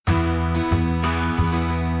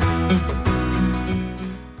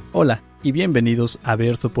Hola y bienvenidos a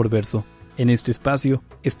Verso por Verso. En este espacio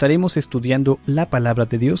estaremos estudiando la palabra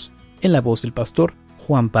de Dios en la voz del pastor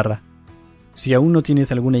Juan Parra. Si aún no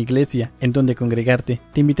tienes alguna iglesia en donde congregarte,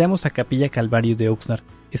 te invitamos a Capilla Calvario de Oxnard.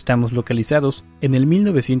 Estamos localizados en el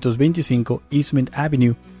 1925 Eastman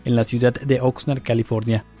Avenue, en la ciudad de Oxnard,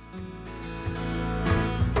 California.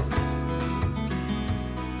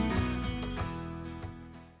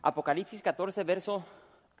 Apocalipsis 14, verso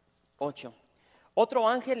 8. Otro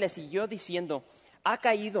ángel le siguió diciendo: ha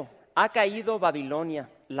caído Babilonia,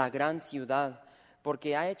 la gran ciudad,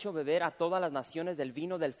 porque ha hecho beber a todas las naciones del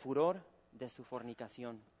vino del furor de su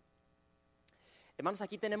fornicación. Hermanos,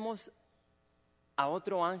 aquí tenemos a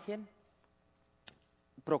otro ángel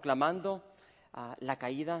proclamando la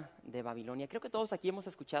caída de Babilonia. Creo que todos aquí hemos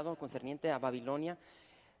escuchado concerniente a Babilonia.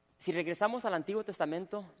 Si regresamos al Antiguo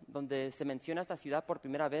Testamento, donde se menciona esta ciudad por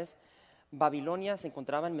primera vez, Babilonia se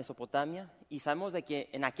encontraba en Mesopotamia, y sabemos de que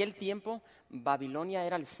en aquel tiempo Babilonia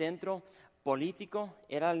era el centro político,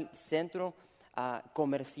 era el centro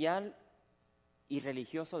comercial y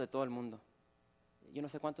religioso de todo el mundo. Yo no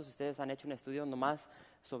sé cuántos de ustedes han hecho un estudio nomás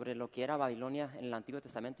sobre lo que era Babilonia en el Antiguo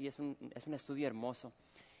Testamento, y es un estudio hermoso.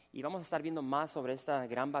 Y vamos a estar viendo más sobre esta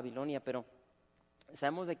gran Babilonia, pero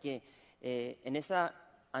sabemos de que en esa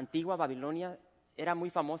antigua Babilonia era muy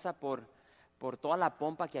famosa por toda la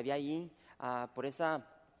pompa que había allí, por esa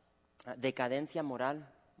decadencia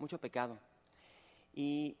moral, mucho pecado.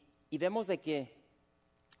 Y vemos de que,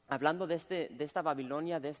 hablando de esta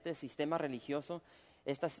Babilonia, de este sistema religioso,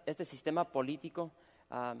 este sistema político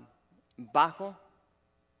bajo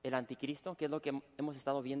el anticristo, que es lo que hemos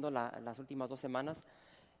estado viendo las últimas 2 semanas,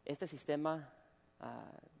 este sistema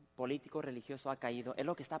político religioso ha caído. Es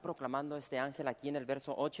lo que está proclamando este ángel aquí en el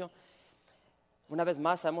verso 8. Una vez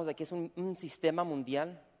más sabemos de que es un sistema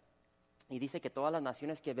mundial, y dice que todas las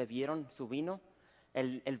naciones que bebieron su vino,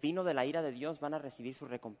 el vino de la ira de Dios, van a recibir su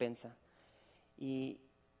recompensa. Y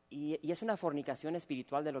es una fornicación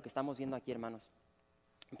espiritual de lo que estamos viendo aquí, hermanos.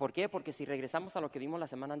 ¿Por qué? Porque si regresamos a lo que vimos la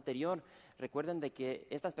semana anterior, recuerden de que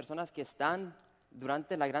estas personas que están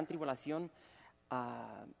durante la gran tribulación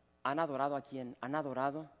han adorado ¿a quién? Han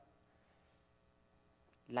adorado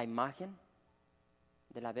la imagen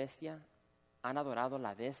de la bestia, han adorado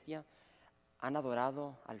la bestia, han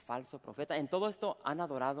adorado al falso profeta. En todo esto han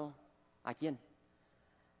adorado ¿a quién?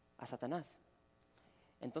 A Satanás.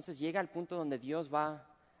 Entonces llega el punto donde Dios va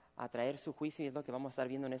a traer su juicio, y es lo que vamos a estar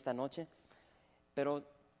viendo en esta noche. Pero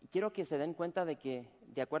quiero que se den cuenta de que,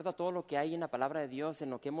 de acuerdo a todo lo que hay en la palabra de Dios,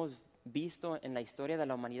 en lo que hemos visto en la historia de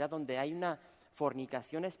la humanidad, donde hay una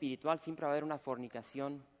fornicación espiritual, siempre va a haber una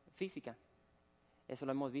fornicación física. Eso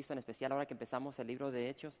lo hemos visto en especial ahora que empezamos el libro de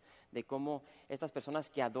Hechos, de cómo estas personas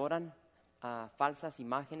que adoran a falsas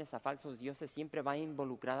imágenes, a falsos dioses, siempre va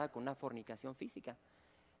involucrada con una fornicación física.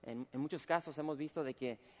 En muchos casos hemos visto de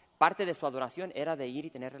que parte de su adoración era de ir y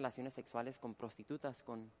tener relaciones sexuales con prostitutas,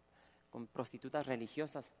 con prostitutas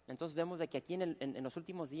religiosas. Entonces vemos de que aquí en los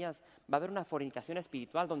últimos días va a haber una fornicación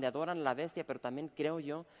espiritual donde adoran a la bestia, pero también creo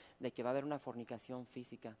yo de que va a haber una fornicación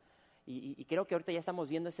física. Y creo que ahorita ya estamos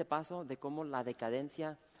viendo ese paso de cómo la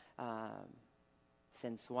decadencia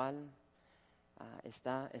sensual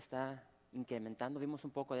está incrementando. Vimos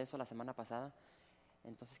un poco de eso la semana pasada.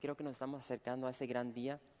 Entonces creo que nos estamos acercando a ese gran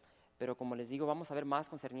día. Pero como les digo, vamos a ver más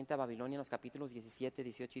concerniente a Babilonia en los capítulos 17,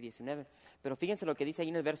 18 y 19. Pero fíjense lo que dice ahí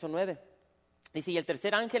en el verso 9. Dice: y el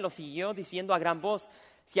tercer ángel lo siguió diciendo a gran voz: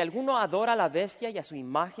 si alguno adora a la bestia y a su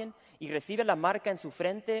imagen y recibe la marca en su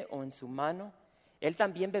frente o en su mano, él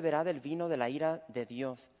también beberá del vino de la ira de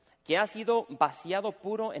Dios, que ha sido vaciado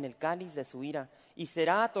puro en el cáliz de su ira, y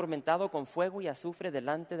será atormentado con fuego y azufre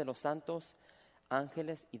delante de los santos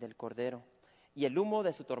ángeles y del Cordero. Y el humo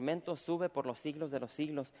de su tormento sube por los siglos de los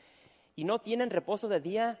siglos. Y no tienen reposo de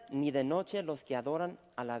día ni de noche los que adoran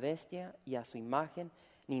a la bestia y a su imagen,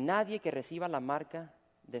 ni nadie que reciba la marca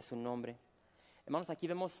de su nombre. Hermanos, aquí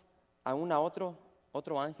vemos aún a otro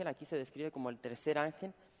ángel, aquí se describe como el tercer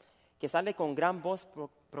ángel, que sale con gran voz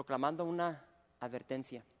proclamando una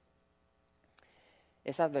advertencia.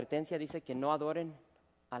 Esa advertencia dice que no adoren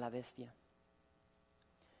a la bestia.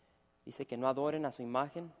 Dice que no adoren a su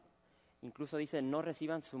imagen. Incluso dice no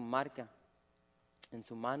reciban su marca en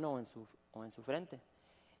su mano o en su frente.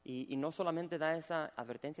 Y no solamente da esa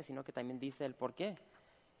advertencia, sino que también dice el por qué.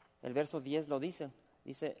 El verso 10 lo dice.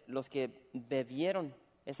 Dice: los que bebieron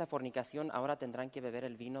esa fornicación ahora tendrán que beber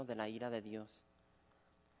el vino de la ira de Dios.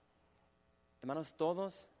 Hermanos,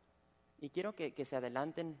 todos, y quiero que se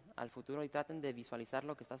adelanten al futuro y traten de visualizar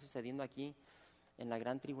lo que está sucediendo aquí en la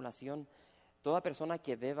gran tribulación. Toda persona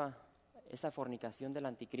que beba esa fornicación del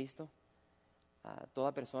anticristo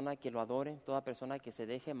toda persona que lo adore, toda persona que se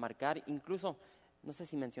deje marcar, incluso, no sé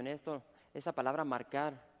si mencioné esto, esa palabra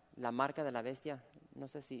marcar, la marca de la bestia, no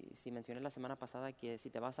sé si mencioné la semana pasada que si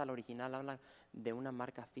te vas al original habla de una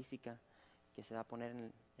marca física que se va a poner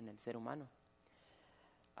en el ser humano.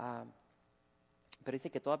 Pero dice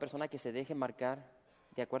que toda persona que se deje marcar,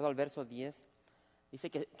 de acuerdo al verso 10, dice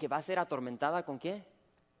que va a ser atormentada ¿con qué?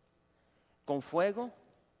 Con fuego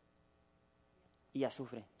y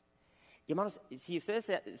azufre. Y hermanos, si ustedes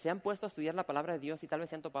se han puesto a estudiar la palabra de Dios y tal vez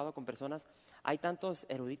se han topado con personas, hay tantos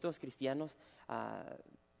eruditos cristianos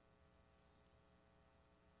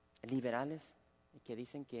liberales que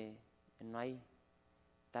dicen que no hay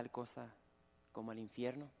tal cosa como el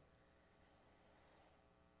infierno.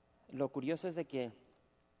 Lo curioso es de que,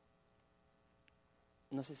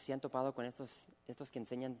 no sé si se han topado con estos que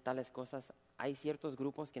enseñan tales cosas. Hay ciertos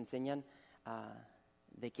grupos que enseñan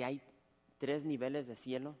de que hay 3 niveles de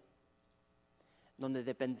cielo, donde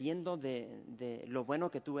dependiendo de lo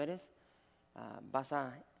bueno que tú eres, vas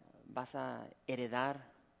a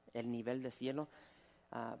heredar el nivel de cielo.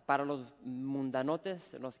 Para los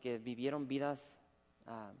mundanotes, los que vivieron vidas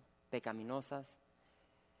pecaminosas,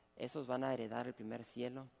 esos van a heredar el primer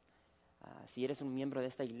cielo. Si eres un miembro de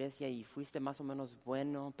esta iglesia y fuiste más o menos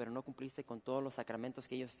bueno, pero no cumpliste con todos los sacramentos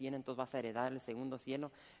que ellos tienen, entonces vas a heredar el segundo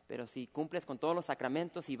cielo. Pero si cumples con todos los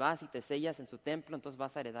sacramentos y vas y te sellas en su templo, entonces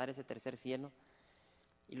vas a heredar ese tercer cielo.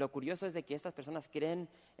 Y lo curioso es de que estas personas creen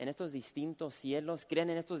en estos distintos cielos,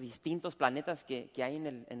 creen en estos distintos planetas que hay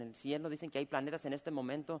en el cielo. Dicen que hay planetas en este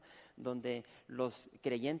momento donde los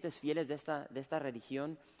creyentes fieles de esta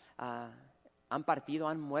religión han partido,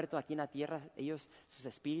 han muerto aquí en la tierra. Sus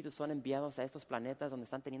espíritus son enviados a estos planetas donde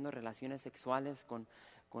están teniendo relaciones sexuales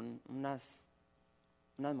con unas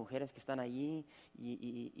mujeres que están allí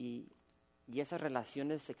y esas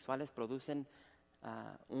relaciones sexuales producen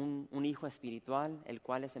un hijo espiritual, el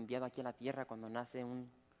cual es enviado aquí a la tierra cuando nace un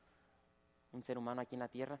ser humano aquí en la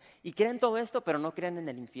tierra. Y creen todo esto, pero no creen en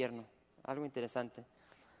el infierno. Algo interesante.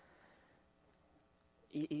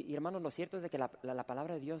 Y hermanos, lo cierto es de que la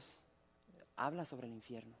palabra de Dios habla sobre el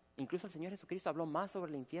infierno. Incluso el Señor Jesucristo habló más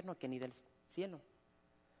sobre el infierno que ni del cielo.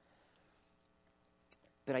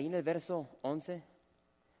 Pero ahí en el verso 11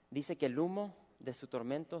 dice que el humo de su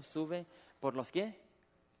tormento sube por los ¿qué?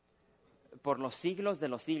 Por los siglos de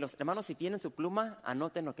los siglos. Hermanos, si tienen su pluma,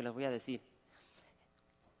 anoten lo que les voy a decir,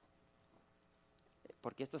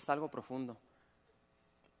 porque esto es algo profundo.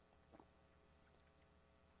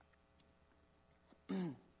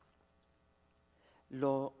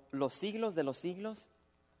 Los siglos de los siglos,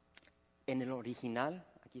 en el original,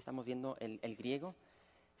 aquí estamos viendo el griego,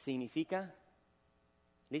 significa,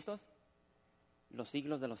 ¿listos? Los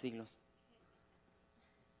siglos de los siglos.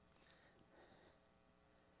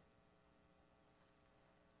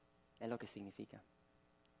 Es lo que significa.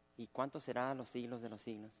 ¿Y cuánto será los siglos de los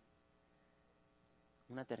siglos?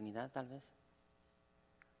 ¿Una eternidad tal vez?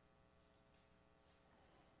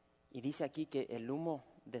 Y dice aquí que el humo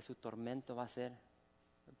de su tormento va a ser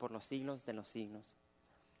por los siglos de los siglos.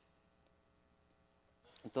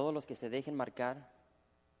 Todos los que se dejen marcar,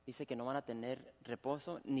 dice que no van a tener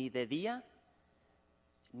reposo ni de día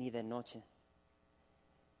ni de noche.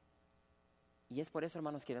 Y es por eso,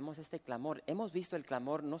 hermanos, que vemos este clamor. Hemos visto el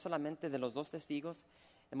clamor no solamente de los 2 testigos,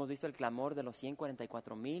 hemos visto el clamor de los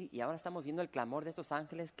 144,000 y ahora estamos viendo el clamor de estos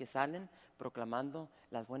ángeles que salen proclamando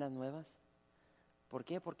las buenas nuevas. ¿Por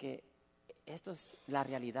qué? Porque esto es la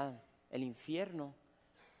realidad. El infierno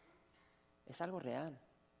es algo real.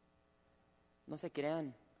 No se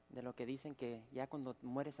crean de lo que dicen que ya cuando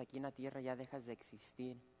mueres aquí en la tierra ya dejas de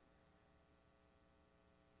existir.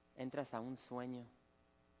 Entras a un sueño.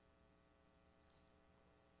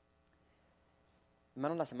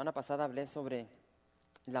 Hermanos, la semana pasada hablé sobre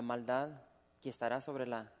la maldad que estará sobre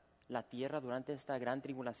la tierra durante esta gran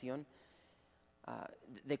tribulación,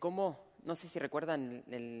 de cómo, no sé si recuerdan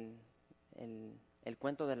el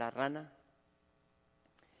cuento de la rana,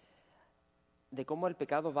 de cómo el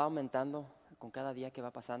pecado va aumentando con cada día que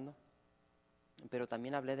va pasando, pero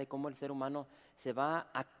también hablé de cómo el ser humano se va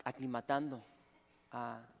aclimatando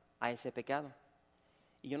a ese pecado.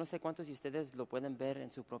 Y yo no sé cuántos de ustedes lo pueden ver en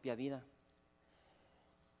su propia vida.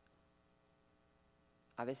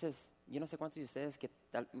 A veces, yo no sé cuántos de ustedes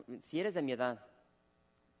si eres de mi edad,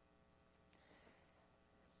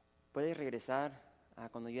 puedes regresar a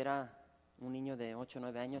cuando yo era un niño de 8 o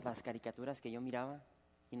 9 años, las caricaturas que yo miraba,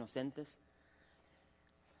 inocentes.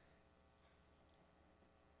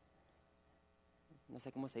 No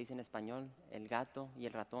sé cómo se dice en español, el gato y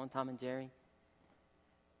el ratón, Tom and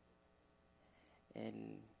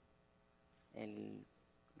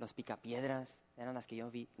los picapiedras, eran las que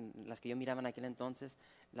yo vi, las que yo miraba en aquel entonces,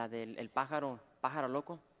 la del el pájaro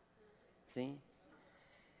loco, ¿sí?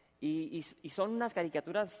 Y son unas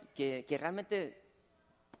caricaturas que realmente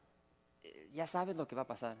ya sabes lo que va a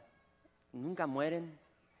pasar. Nunca mueren.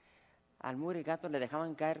 Al mugre gato le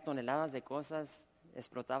dejaban caer toneladas de cosas,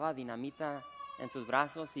 explotaba dinamita en sus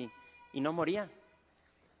brazos y no moría.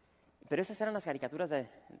 Pero esas eran las caricaturas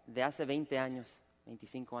de hace 20 años,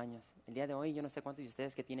 25 años. El día de hoy, yo no sé cuántos de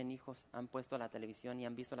ustedes que tienen hijos han puesto la televisión y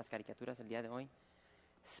han visto las caricaturas el día de hoy.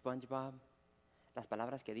 SpongeBob, las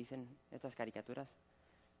palabras que dicen estas caricaturas.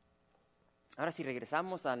 Ahora, si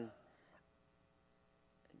regresamos tal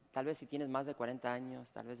vez si tienes más de 40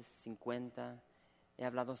 años, tal vez 50, he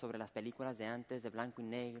hablado sobre las películas de antes, de blanco y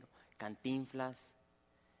negro, Cantinflas.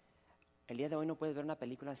 El día de hoy no puedes ver una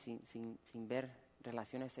película sin ver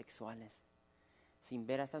relaciones sexuales, sin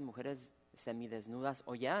ver a estas mujeres semidesnudas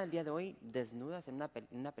o ya el día de hoy desnudas en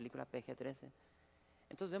una película PG-13.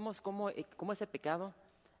 Entonces vemos cómo ese pecado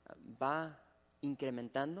va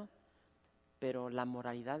incrementando, pero la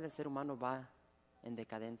moralidad del ser humano va en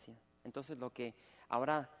decadencia. Entonces lo que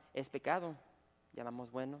ahora es pecado,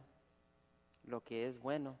 llamamos bueno. Lo que es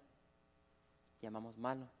bueno, llamamos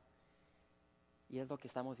malo. Y es lo que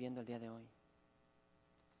estamos viendo el día de hoy.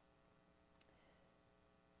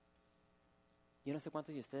 Yo no sé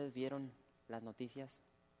cuántos de ustedes vieron las noticias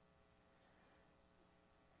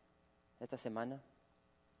esta semana.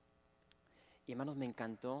 Y hermanos, me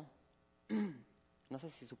encantó. No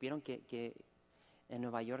sé si supieron que en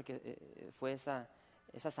Nueva York fue esa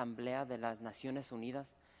asamblea de las Naciones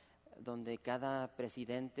Unidas, donde cada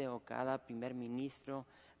presidente o cada primer ministro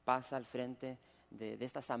pasa al frente de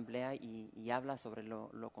esta asamblea y habla sobre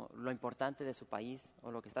lo importante de su país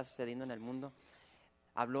o lo que está sucediendo en el mundo.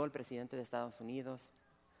 Habló el presidente de Estados Unidos,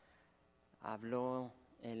 habló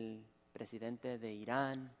el presidente de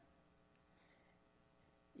Irán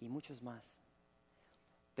y muchos más.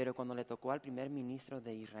 Pero cuando le tocó al primer ministro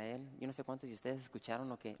de Israel, yo no sé cuántos de ustedes escucharon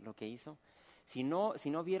lo que hizo. Si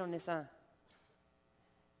no vieron esa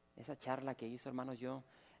charla que hizo, hermanos,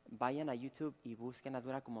 vayan a YouTube y busquen,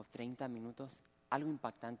 dura como 30 minutos, algo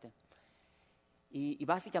impactante. Y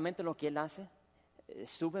básicamente lo que él hace,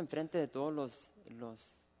 sube enfrente de todos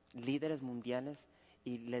los líderes mundiales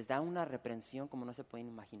y les da una reprensión como no se pueden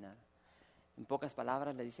imaginar. En pocas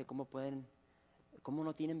palabras le dice cómo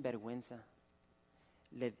no tienen vergüenza.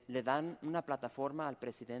 Le dan una plataforma al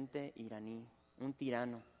presidente iraní, un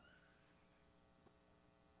tirano,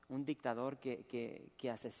 un dictador que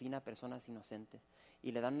asesina a personas inocentes.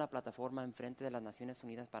 Y le dan una plataforma enfrente de las Naciones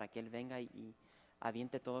Unidas para que él venga y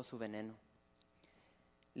aviente todo su veneno.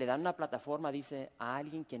 Le dan una plataforma, dice, a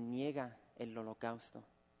alguien que niega el holocausto.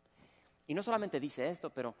 Y no solamente dice esto,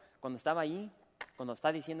 pero cuando estaba ahí, cuando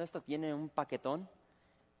está diciendo esto, tiene un paquetón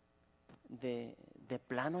de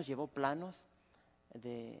planos, llevó planos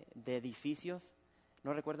de edificios.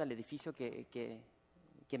 No recuerda el edificio que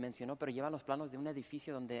mencionó, pero lleva los planos de un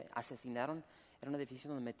edificio donde asesinaron, era un edificio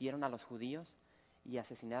donde metieron a los judíos y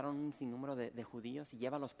asesinaron un sinnúmero de judíos, y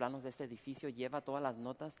lleva los planos de este edificio, lleva todas las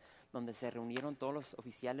notas donde se reunieron todos los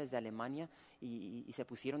oficiales de Alemania y se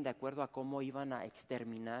pusieron de acuerdo a cómo iban a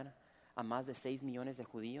exterminar a más de 6 millones de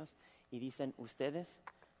judíos, y dicen, ustedes,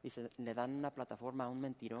 le dan una plataforma a un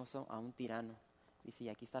mentiroso, a un tirano, dice, y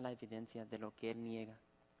aquí está la evidencia de lo que él niega.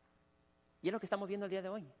 Y es lo que estamos viendo el día de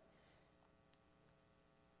hoy.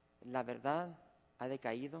 La verdad ha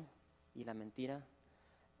decaído y la mentira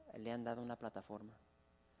le han dado una plataforma.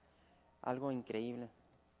 Algo increíble.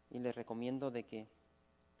 Y les recomiendo de que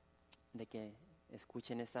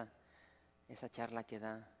escuchen esa charla que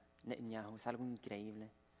da Netanyahu. Es algo increíble.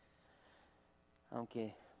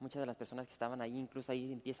 Aunque muchas de las personas que estaban ahí, incluso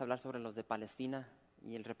ahí empieza a hablar sobre los de Palestina,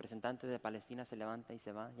 y el representante de Palestina se levanta y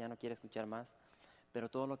se va, ya no quiere escuchar más. Pero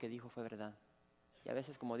todo lo que dijo fue verdad. Y a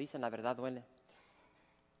veces, como dicen, la verdad duele.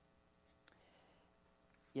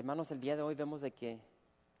 Y hermanos, el día de hoy vemos de que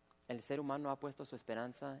el ser humano ha puesto su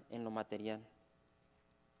esperanza en lo material,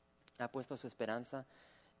 ha puesto su esperanza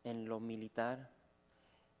en lo militar,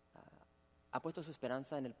 ha puesto su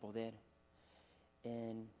esperanza en el poder,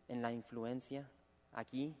 en la influencia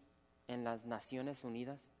aquí, en las Naciones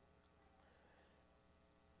Unidas.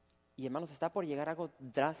 Y hermanos, está por llegar algo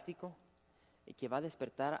drástico que va a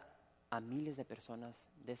despertar a miles de personas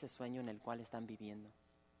de ese sueño en el cual están viviendo.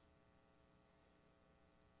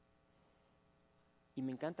 Y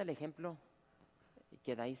me encanta el ejemplo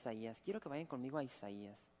que da Isaías. Quiero que vayan conmigo a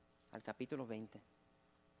Isaías, al capítulo 20.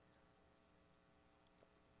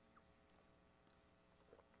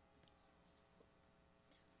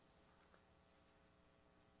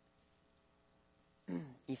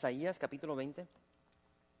 Isaías, capítulo 20.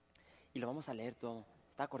 Y lo vamos a leer todo,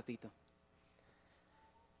 está cortito.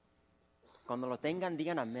 Cuando lo tengan,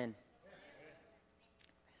 digan amén.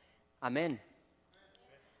 Amén.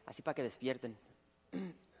 Así para que despierten.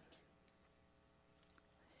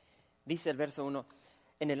 Dice el verso 1: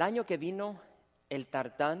 en el año que vino el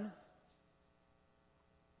Tartán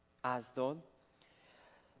a Asdod,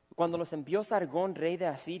 cuando los envió Sargón, rey de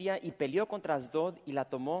Asiria, y peleó contra Asdod y la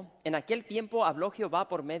tomó, en aquel tiempo habló Jehová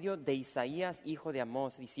por medio de Isaías, hijo de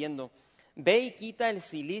Amós, diciendo: ve y quita el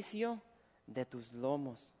cilicio de tus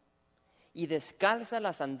lomos y descalza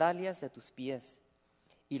las sandalias de tus pies.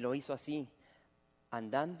 Y lo hizo así,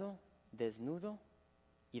 andando desnudo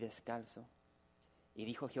y descalzo. Y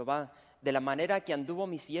dijo Jehová: de la manera que anduvo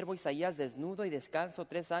mi siervo Isaías desnudo y descalzo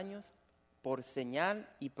 3 años, por señal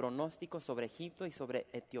y pronóstico sobre Egipto y sobre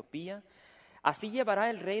Etiopía, así llevará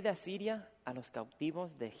el rey de Asiria a los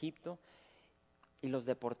cautivos de Egipto y los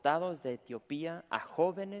deportados de Etiopía, a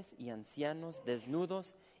jóvenes y ancianos,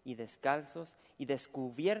 desnudos y descalzos, y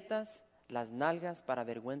descubiertas las nalgas para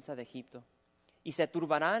vergüenza de Egipto. Y se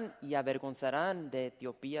turbarán y avergonzarán de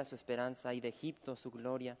Etiopía su esperanza y de Egipto su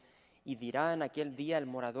gloria. Y dirá en aquel día el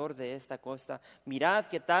morador de esta costa: mirad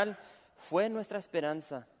qué tal fue nuestra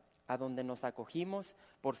esperanza, a donde nos acogimos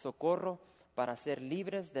por socorro para ser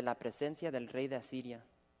libres de la presencia del rey de Asiria.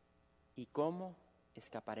 ¿Y cómo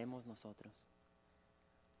escaparemos nosotros?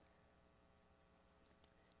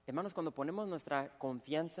 Hermanos, cuando ponemos nuestra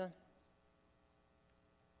confianza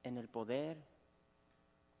en el poder,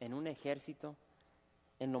 en un ejército,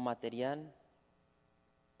 en lo material,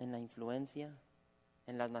 en la influencia,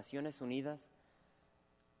 en las Naciones Unidas,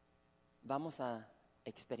 vamos a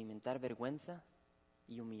experimentar vergüenza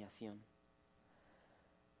y humillación.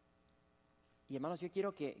 Y hermanos, yo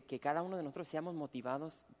quiero que cada uno de nosotros seamos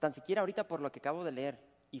motivados, tan siquiera ahorita por lo que acabo de leer,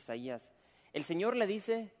 Isaías. El Señor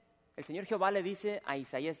Jehová le dice a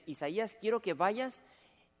Isaías: Isaías, quiero que vayas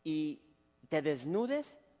y te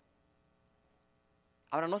desnudes.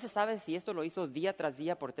 Ahora, no se sabe si esto lo hizo día tras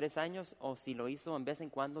día por 3 años o si lo hizo en vez en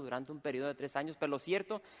cuando durante un periodo de 3 años, pero lo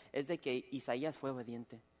cierto es de que Isaías fue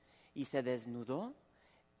obediente y se desnudó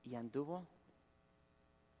y anduvo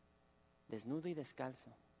desnudo y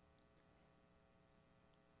descalzo.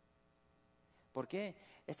 ¿Por qué?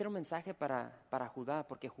 Este era un mensaje para Judá,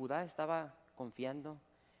 porque Judá estaba confiando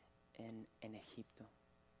en Egipto,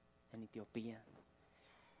 en Etiopía.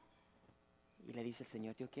 Y le dice el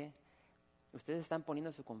Señor: ¿tío qué? Ustedes están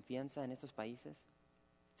poniendo su confianza en estos países.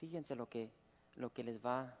 Fíjense lo que les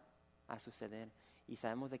va a suceder. Y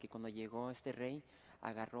sabemos de que cuando llegó este rey,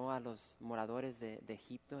 agarró a los moradores de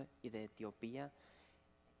Egipto y de Etiopía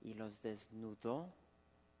y los desnudó.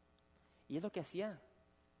 Y es lo que hacía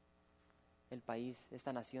el país,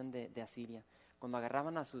 esta nación de Asiria. Cuando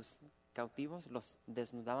agarraban a sus cautivos, los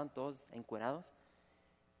desnudaban todos encuerados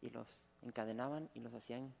y los encadenaban y los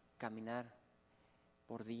hacían caminar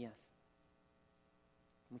por días.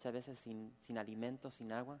 Muchas veces sin alimento,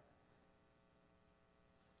 sin agua.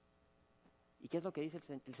 ¿Y qué es lo que dice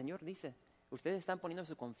el Señor? Dice: ustedes están poniendo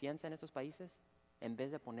su confianza en estos países en vez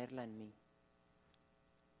de ponerla en mí.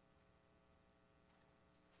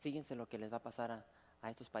 Fíjense lo que les va a pasar a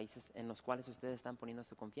estos países en los cuales ustedes están poniendo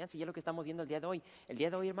su confianza. Y es lo que estamos viendo el día de hoy. El día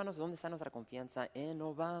de hoy, hermanos, ¿dónde está nuestra confianza? En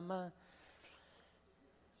Obama.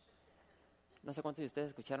 No sé cuántos de ustedes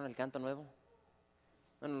escucharon el canto nuevo.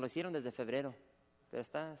 Bueno, lo hicieron desde febrero, pero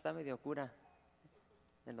está medio cura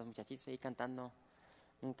de los muchachitos ahí cantando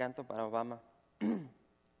un canto para Obama.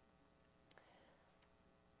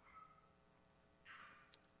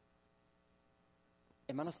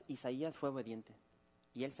 Hermanos, Isaías fue obediente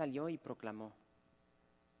y él salió y proclamó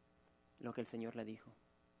lo que el Señor le dijo.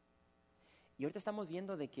 Y ahorita estamos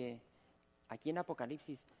viendo de que aquí en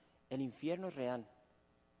Apocalipsis el infierno es real.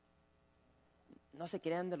 No se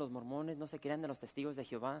crean de los mormones, no se crean de los testigos de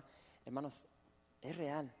Jehová. Hermanos, es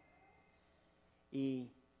real. Y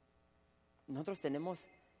nosotros tenemos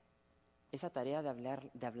esa tarea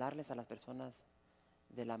de hablarles a las personas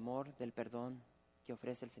del amor, del perdón que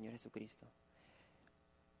ofrece el Señor Jesucristo.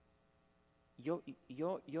 Yo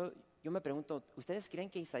me pregunto, ¿ustedes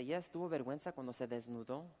creen que Isaías tuvo vergüenza cuando se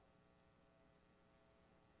desnudó?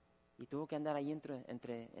 Y tuvo que andar ahí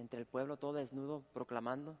entre el pueblo todo desnudo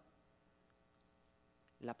proclamando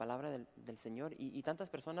la palabra del Señor. Y tantas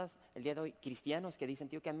personas el día de hoy, cristianos, que dicen: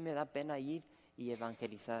 tío, que a mí me da pena ir y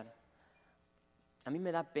evangelizar. A mí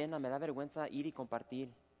me da pena, me da vergüenza ir y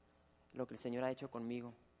compartir lo que el Señor ha hecho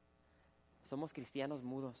conmigo. Somos cristianos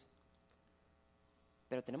mudos.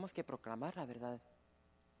 Pero tenemos que proclamar la verdad.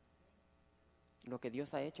 Lo que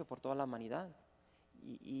Dios ha hecho por toda la humanidad.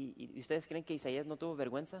 ¿Y ustedes creen que Isaías no tuvo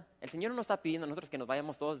vergüenza? El Señor no nos está pidiendo a nosotros que nos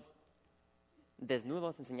vayamos todos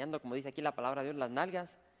desnudos, enseñando, como dice aquí la palabra de Dios, las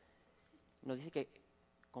nalgas. Nos dice que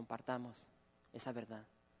compartamos esa verdad.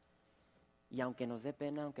 Y aunque nos dé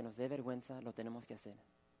pena, aunque nos dé vergüenza, lo tenemos que hacer.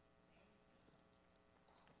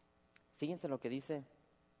 Fíjense lo que dice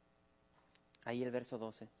ahí el verso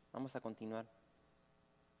 12. Vamos a continuar.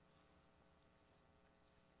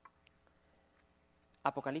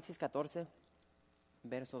 Apocalipsis 14,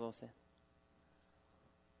 verso 12.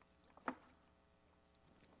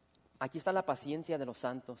 Aquí está la paciencia de los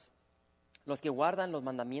santos, los que guardan los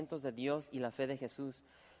mandamientos de Dios y la fe de Jesús.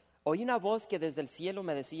 Oí una voz que desde el cielo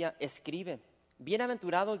me decía, escribe,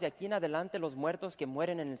 bienaventurados de aquí en adelante los muertos que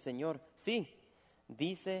mueren en el Señor. Sí,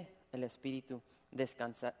 dice el Espíritu,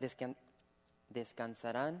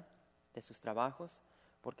 descansarán de sus trabajos,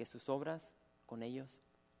 porque sus obras con ellos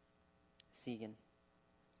siguen.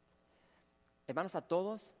 Hermanos, a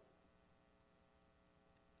todos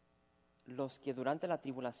los que durante la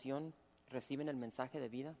tribulación reciben el mensaje de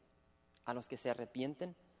vida, a los que se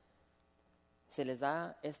arrepienten, se les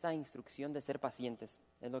da esta instrucción de ser pacientes.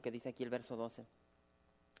 Es lo que dice aquí el verso 12.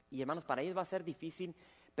 Y hermanos, para ellos va a ser difícil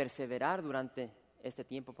perseverar durante este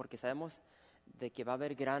tiempo, porque sabemos de que va a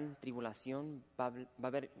haber gran tribulación, va a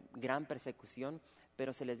haber gran persecución,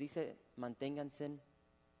 pero se les dice, manténganse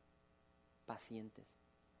pacientes.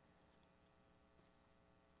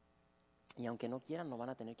 Y aunque no quieran, lo van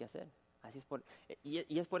a tener que hacer. Así es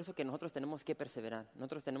y es por eso que nosotros tenemos que perseverar.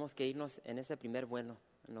 Nosotros tenemos que irnos en ese primer vuelo,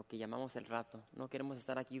 en lo que llamamos el rapto. No queremos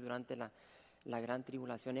estar aquí durante la gran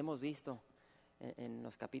tribulación. Hemos visto en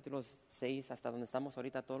los capítulos 6 hasta donde estamos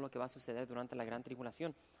ahorita todo lo que va a suceder durante la gran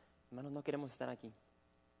tribulación. Hermanos, no queremos estar aquí,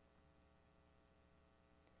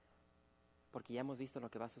 porque ya hemos visto lo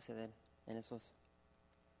que va a suceder en esos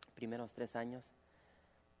primeros 3 años.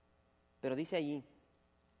 Pero dice ahí,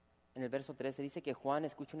 en el verso 13, dice que Juan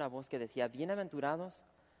escucha una voz que decía, bienaventurados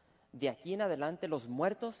de aquí en adelante los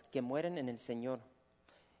muertos que mueren en el Señor.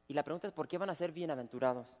 Y la pregunta es, ¿por qué van a ser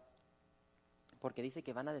bienaventurados? Porque dice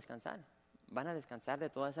que van a descansar de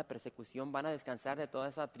toda esa persecución, van a descansar de toda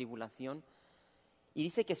esa tribulación. Y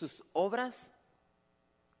dice que sus obras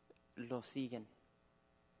los siguen.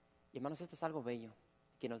 Y hermanos, esto es algo bello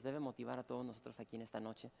que nos debe motivar a todos nosotros aquí en esta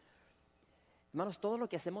noche. Hermanos, todo lo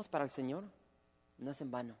que hacemos para el Señor no es en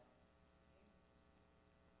vano.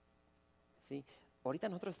 ¿Sí? Ahorita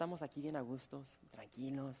nosotros estamos aquí bien a gustos,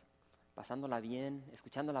 tranquilos, pasándola bien,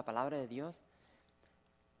 escuchando la palabra de Dios.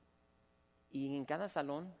 Y en cada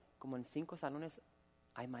salón, como en 5 salones,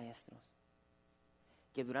 hay maestros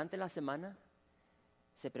que durante la semana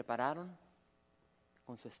se prepararon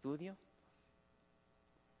con su estudio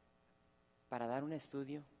para dar un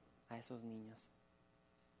estudio a esos niños.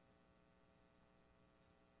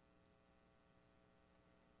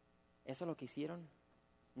 Eso lo que hicieron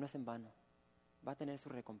no es en vano, va a tener su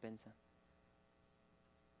recompensa.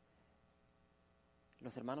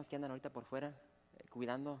 Los hermanos que andan ahorita por fuera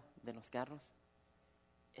cuidando de los carros,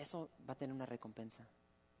 eso va a tener una recompensa.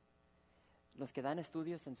 Los que dan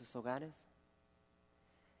estudios en sus hogares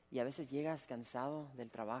y a veces llegas cansado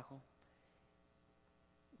del trabajo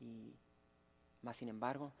y más sin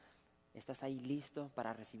embargo estás ahí listo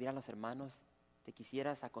para recibir a los hermanos. Te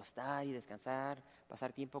quisieras acostar y descansar,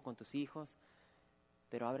 pasar tiempo con tus hijos,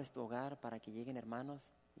 pero abres tu hogar para que lleguen hermanos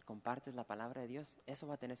y compartes la palabra de Dios. Eso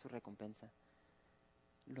va a tener su recompensa.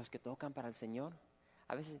 Los que tocan para el Señor,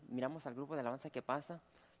 a veces miramos al grupo de alabanza que pasa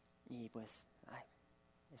y pues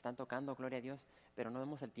están tocando, gloria a Dios, pero no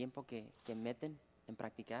vemos el tiempo que meten en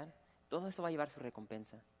practicar. Todo eso va a llevar su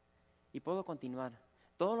recompensa. Y puedo continuar.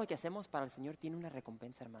 Todo lo que hacemos para el Señor tiene una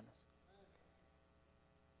recompensa, hermanos.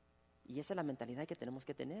 Y esa es la mentalidad que tenemos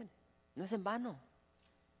que tener. No es en vano.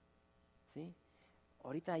 ¿Sí?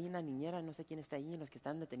 Ahorita ahí en la niñera, no sé quién está ahí, los que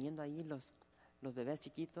están deteniendo ahí, los bebés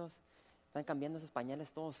chiquitos, están cambiando esos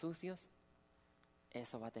pañales todos sucios.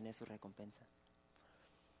 Eso va a tener su recompensa.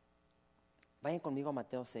 Vayan conmigo a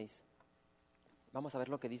Mateo 6. Vamos a ver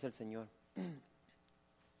lo que dice el Señor.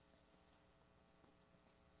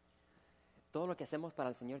 Todo lo que hacemos para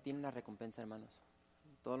el Señor tiene una recompensa, hermanos.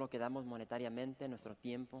 Todo lo que damos monetariamente, nuestro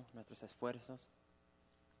tiempo, nuestros esfuerzos.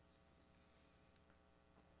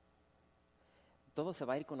 Todo se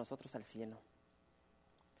va a ir con nosotros al cielo.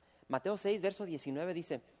 Mateo 6, verso 19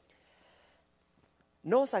 dice,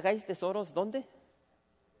 no os hagáis tesoros, ¿dónde?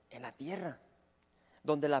 En la tierra,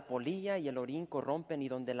 donde la polilla y el orín corrompen y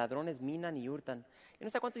donde ladrones minan y hurtan. Yo no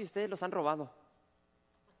sé cuántos de ustedes los han robado.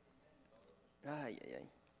 Ay.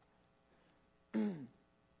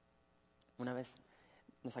 Una vez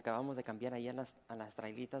nos acabamos de cambiar ahí a las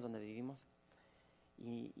trailitas donde vivimos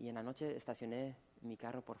y en la noche estacioné mi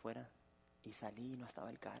carro por fuera y salí y no estaba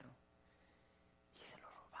el carro y se lo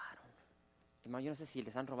robaron. Hermano, yo no sé si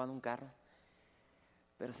les han robado un carro,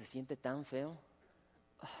 pero se siente tan feo.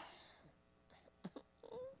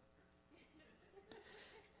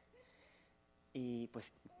 Y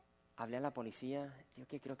pues hablé a la policía, digo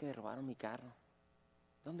que creo que me robaron mi carro.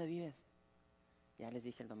 ¿Dónde vives? Ya les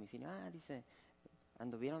dije el domicilio. Dice,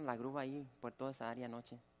 anduvieron la grúa ahí por toda esa área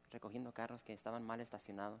anoche, recogiendo carros que estaban mal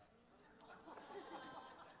estacionados.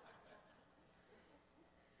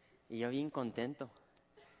 Y yo bien contento.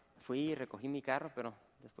 Fui y recogí mi carro, pero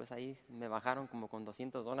después ahí me bajaron como con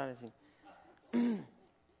 $200.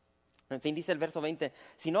 En fin, dice el verso 20,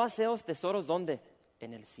 si no haceos tesoros, ¿dónde?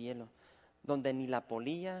 En el cielo, donde ni la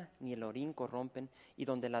polilla ni el orín corrompen, y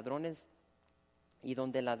donde ladrones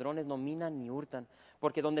no minan ni hurtan.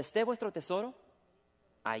 Porque donde esté vuestro tesoro,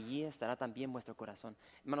 allí estará también vuestro corazón.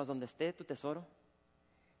 Hermanos, donde esté tu tesoro,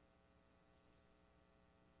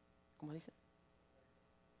 ¿cómo dice?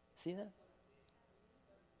 ¿Sí? ¿No?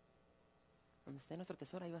 Donde esté nuestro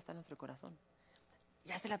tesoro, ahí va a estar nuestro corazón.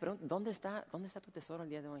 Y hazte la pregunta, ¿dónde está tu tesoro el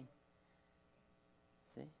día de hoy?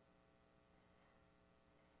 ¿Sí?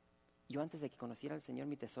 Yo antes de que conociera al Señor,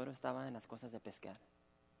 mi tesoro estaba en las cosas de pescar.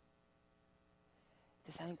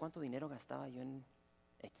 ¿Ustedes saben cuánto dinero gastaba yo en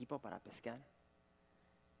equipo para pescar?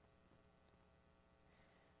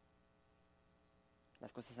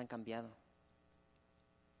 Las cosas han cambiado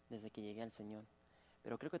desde que llegué al Señor.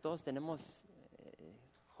 Pero creo que todos tenemos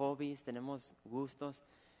hobbies, tenemos gustos.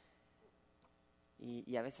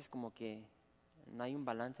 Y a veces como que no hay un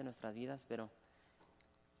balance en nuestras vidas, pero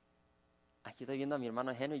aquí estoy viendo a mi hermano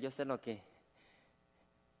Henry y yo sé no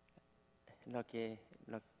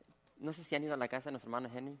sé si han ido a la casa de nuestro hermano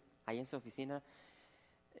Henry, ahí en su oficina.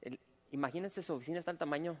 Imagínense, su oficina está al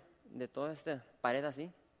tamaño de toda esta pared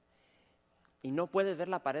así. Y no puedes ver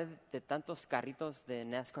la pared de tantos carritos de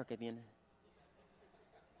NASCAR que tiene.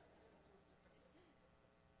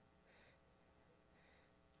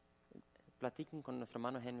 Platiquen con nuestro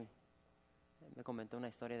hermano Henry. Me comentó una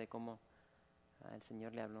historia de cómo el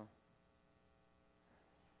Señor le habló.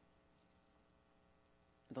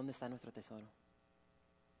 ¿Dónde está nuestro tesoro?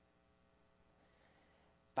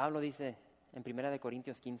 Pablo dice en 1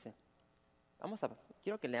 Corintios 15.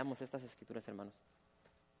 Quiero que leamos estas escrituras, hermanos.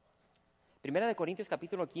 1 Corintios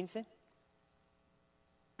capítulo 15.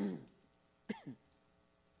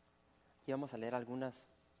 Aquí vamos a leer algunas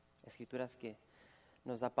escrituras que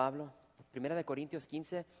nos da Pablo. 1 Corintios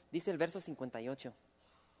 15, dice el verso 58.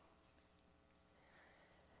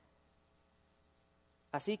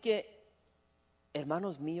 Así que,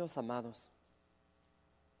 hermanos míos amados,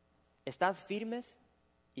 estad firmes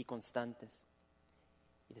y constantes.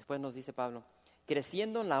 Y después nos dice Pablo,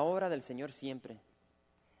 creciendo en la obra del Señor siempre.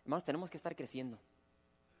 Hermanos, tenemos que estar creciendo.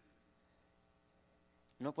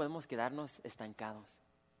 No podemos quedarnos estancados.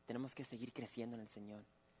 Tenemos que seguir creciendo en el Señor.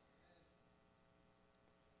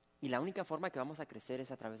 Y la única forma que vamos a crecer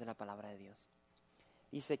es a través de la palabra de Dios.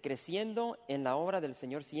 Dice, creciendo en la obra del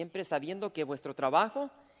Señor siempre, sabiendo que vuestro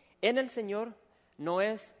trabajo en el Señor no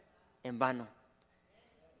es en vano.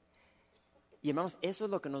 Y hermanos, eso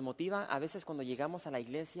es lo que nos motiva a veces cuando llegamos a la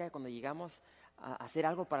iglesia, cuando llegamos a hacer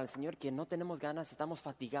algo para el Señor, que no tenemos ganas, estamos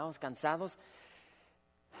fatigados, cansados.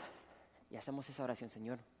 Y hacemos esa oración,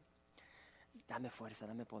 Señor, dame fuerza,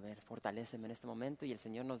 dame poder, fortaléceme en este momento. Y el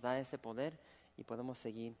Señor nos da ese poder y podemos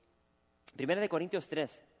seguir. 1 Corintios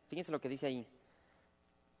 3, fíjense lo que dice ahí.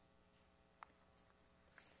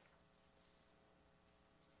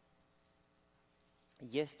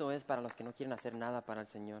 Y esto es para los que no quieren hacer nada para el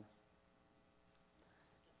Señor.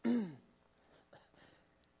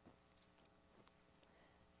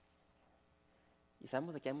 Y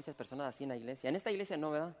sabemos de que hay muchas personas así en la iglesia. En esta iglesia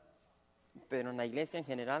no, ¿verdad? Pero en la iglesia en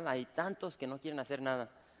general hay tantos que no quieren hacer nada.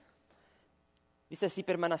 Dice,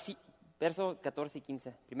 verso 14 y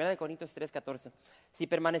 15. 1 Corintios 3, 14. Si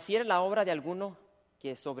permaneciere la obra de alguno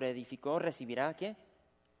que sobreedificó, recibirá, ¿qué?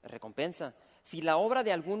 Recompensa. Si la obra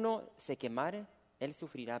de alguno se quemare, él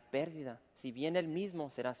sufrirá pérdida. Si bien él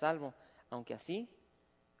mismo será salvo, aunque así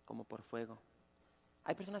como por fuego.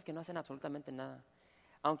 Hay personas que no hacen absolutamente nada.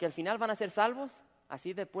 Aunque al final van a ser salvos,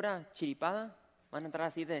 así de pura chiripada, van a entrar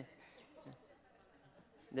así de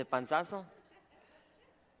panzazo.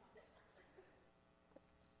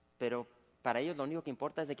 Pero para ellos lo único que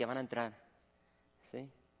importa es de que van a entrar. ¿Sí?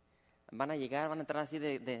 Van a llegar, van a entrar así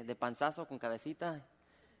de panzazo con cabecita.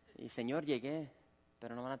 Y Señor, llegué.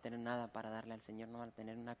 Pero no van a tener nada para darle al Señor, no van a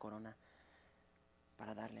tener una corona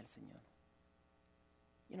para darle al Señor.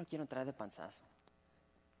 Yo no quiero entrar de panzazo.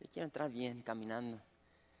 Yo quiero entrar bien, caminando.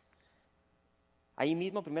 Ahí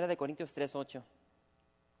mismo, 1 Corintios 3, 8.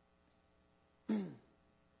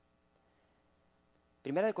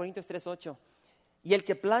 1 Corintios 3, 8. Y el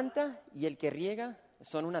que planta y el que riega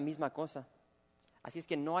son una misma cosa. Así es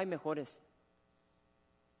que no hay mejores.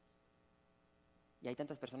 Y hay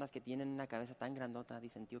tantas personas que tienen una cabeza tan grandota,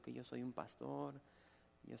 dicen, tío, que yo soy un pastor,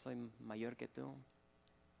 yo soy mayor que tú.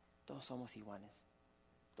 Todos somos iguales,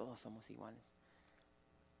 todos somos iguales.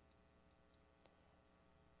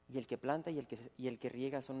 Y el que planta y el que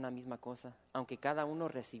riega son una misma cosa, aunque cada uno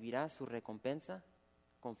recibirá su recompensa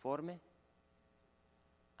conforme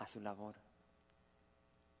a su labor.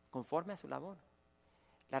 Conforme a su labor.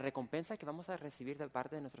 La recompensa que vamos a recibir de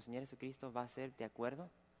parte de nuestro Señor Jesucristo va a ser de acuerdo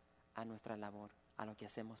a nuestra labor, a lo que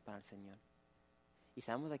hacemos para el Señor. Y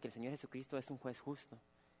sabemos de que el Señor Jesucristo es un juez justo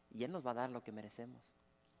y Él nos va a dar lo que merecemos.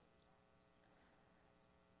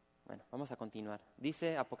 Bueno, vamos a continuar.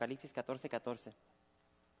 Dice Apocalipsis 14:14.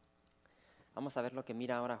 Vamos a ver lo que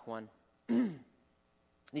mira ahora Juan.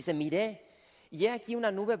 Dice, miré, y he aquí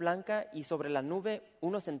una nube blanca, y sobre la nube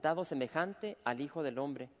uno sentado semejante al Hijo del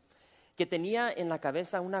Hombre, que tenía en la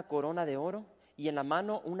cabeza una corona de oro y en la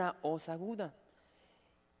mano una hoz aguda.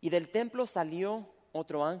 Y del templo salió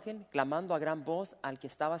otro ángel, clamando a gran voz al que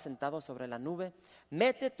estaba sentado sobre la nube,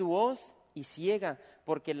 mete tu hoz y ciega,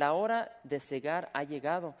 porque la hora de cegar ha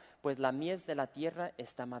llegado, pues la mies de la tierra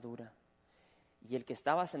está madura. Y el que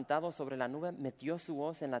estaba sentado sobre la nube metió su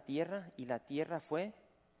hoz en la tierra, y la tierra fue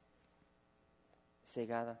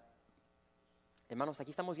cegada. Hermanos, aquí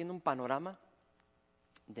estamos viendo un panorama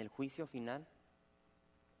del juicio final.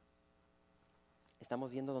 Estamos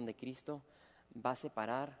viendo donde Cristo va a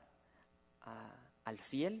separar al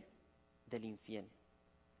fiel del infiel.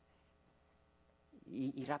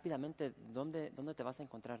 Y rápidamente, ¿dónde te vas a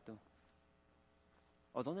encontrar tú?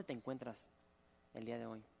 ¿O dónde te encuentras el día de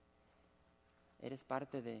hoy? ¿Eres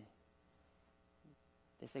parte de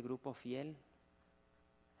ese grupo fiel?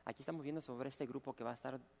 Aquí estamos viendo sobre este grupo que va a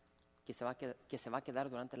estar, que se va a quedar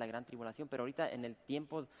durante la gran tribulación, pero ahorita, en el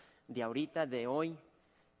tiempo de ahorita, de hoy,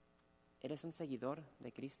 ¿eres un seguidor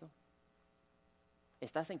de Cristo?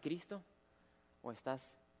 ¿Estás en Cristo o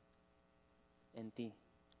estás en ti?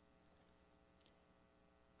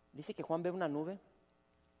 Dice que Juan ve una nube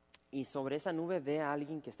y sobre esa nube ve a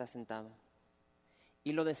alguien que está sentado.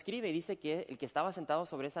 Y lo describe y dice que el que estaba sentado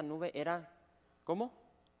sobre esa nube era, ¿cómo?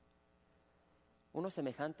 Uno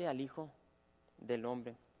semejante al Hijo del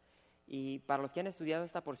Hombre. Y para los que han estudiado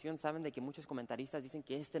esta porción saben de que muchos comentaristas dicen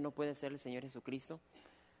que este no puede ser el Señor Jesucristo.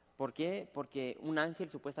 ¿Por qué? Porque un ángel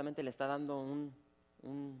supuestamente le está dando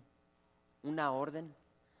una orden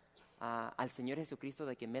al Señor Jesucristo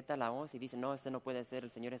de que meta la hoz y dice, no, este no puede ser el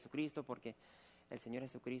Señor Jesucristo porque el Señor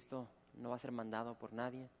Jesucristo no va a ser mandado por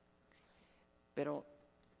nadie. Pero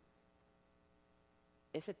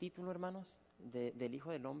ese título, hermanos, del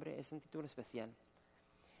Hijo del Hombre es un título especial.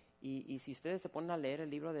 Y si ustedes se ponen a leer el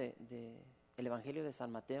libro el Evangelio de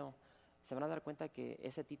San Mateo, se van a dar cuenta que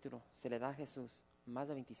ese título se le da a Jesús más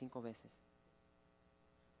de 25 veces.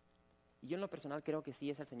 Y yo en lo personal creo que sí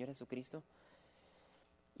es el Señor Jesucristo.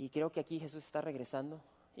 Y creo que aquí Jesús está regresando.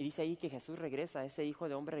 Y dice ahí que Jesús regresa, ese Hijo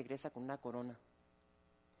de Hombre regresa con una corona.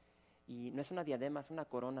 Y no es una diadema, es una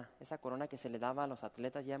corona. Esa corona que se le daba a los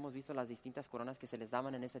atletas, ya hemos visto las distintas coronas que se les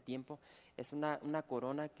daban en ese tiempo. Es una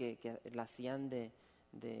corona que la hacían de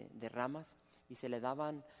ramas y se le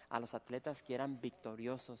daban a los atletas que eran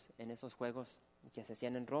victoriosos en esos juegos que se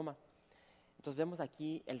hacían en Roma. Entonces vemos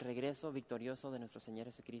aquí el regreso victorioso de nuestro Señor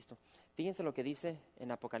Jesucristo. Fíjense lo que dice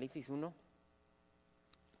en Apocalipsis 1,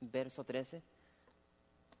 verso 13.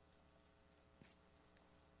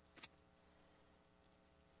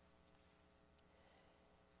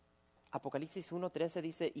 Apocalipsis 1:13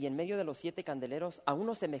 dice, y en medio de los 7 candeleros, a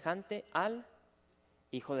uno semejante al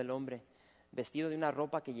Hijo del Hombre, vestido de una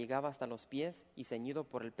ropa que llegaba hasta los pies y ceñido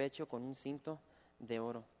por el pecho con un cinto de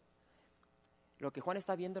oro. Lo que Juan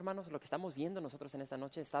está viendo, hermanos, lo que estamos viendo nosotros en esta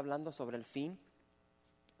noche, está hablando sobre el fin,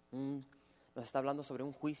 nos está hablando sobre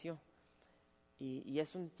un juicio, y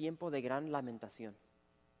es un tiempo de gran lamentación.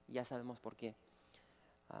 Ya sabemos por qué.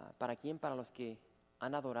 ¿Para quién? Para los que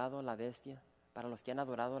han adorado la bestia, para los que han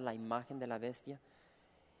adorado la imagen de la bestia,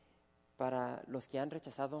 para los que han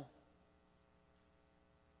rechazado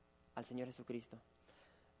al Señor Jesucristo.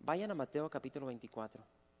 Vayan a Mateo capítulo 24.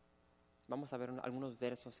 Vamos a ver algunos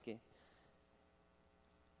versos que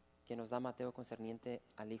nos da Mateo concerniente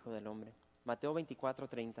al Hijo del Hombre. Mateo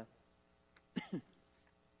 24:30.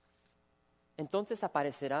 Entonces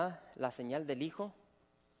aparecerá la señal del Hijo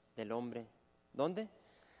del Hombre. ¿Dónde?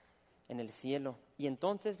 En el cielo. Y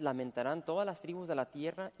entonces lamentarán todas las tribus de la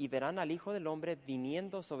tierra y verán al Hijo del Hombre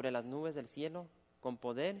viniendo sobre las nubes del cielo con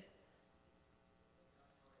poder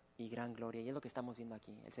y gran gloria. Y es lo que estamos viendo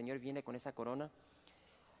aquí. El Señor viene con esa corona.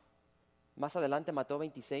 Más adelante, Mateo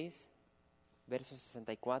 26, verso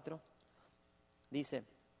 64, dice,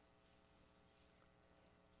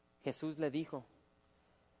 Jesús le dijo,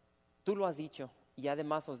 tú lo has dicho, y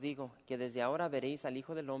además os digo que desde ahora veréis al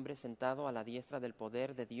Hijo del Hombre sentado a la diestra del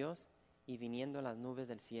poder de Dios y viniendo en las nubes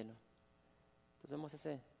del cielo. Entonces vemos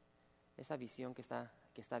esa visión que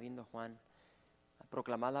está viendo Juan,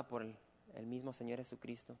 proclamada por el mismo Señor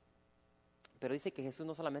Jesucristo. Pero dice que Jesús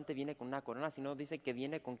no solamente viene con una corona, sino dice que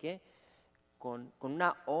viene ¿con qué? Con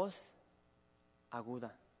una hoz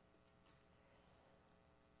aguda.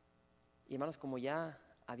 Y hermanos, como ya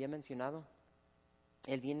había mencionado,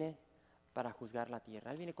 Él viene para juzgar la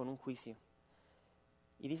tierra. Él viene con un juicio.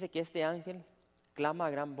 Y dice que este ángel clama a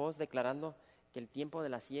gran voz declarando que el tiempo de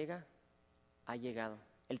la siega ha llegado.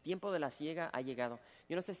 El tiempo de la siega ha llegado.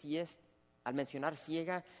 Yo no sé si al mencionar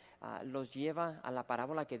siega, los lleva a la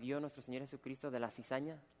parábola que dio nuestro Señor Jesucristo de la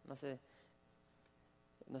cizaña. No sé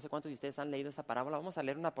cuántos de ustedes han leído esa parábola. Vamos a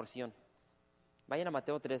leer una porción. Vayan a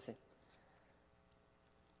Mateo 13.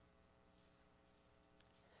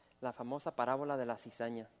 La famosa parábola de la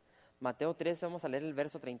cizaña. Mateo 13, vamos a leer el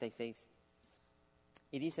verso 36.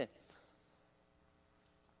 Y dice,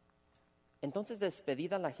 entonces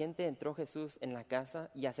despedida la gente entró Jesús en la casa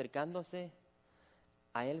y acercándose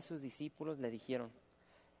a él sus discípulos le dijeron,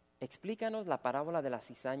 explícanos la parábola de la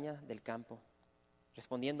cizaña del campo.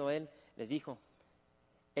 Respondiendo él, les dijo,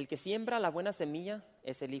 el que siembra la buena semilla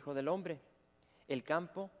es el Hijo del Hombre. El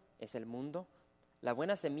campo es el mundo. La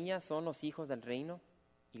buena semilla son los hijos del reino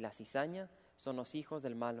y la cizaña son los hijos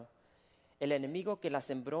del malo. El enemigo que la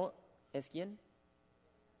sembró ¿es quién?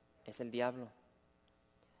 Es el diablo.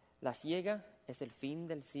 La siega es el fin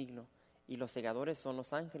del siglo y los segadores son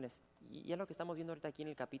los ángeles. Y es lo que estamos viendo ahorita aquí en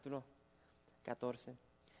el capítulo 14.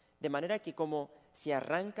 De manera que como se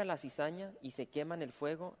arranca la cizaña y se quema en el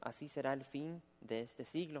fuego, así será el fin de este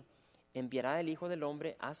siglo. Enviará el Hijo del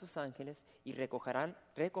Hombre a sus ángeles y recogerán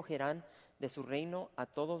de su reino a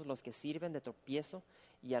todos los que sirven de tropiezo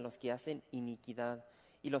y a los que hacen iniquidad.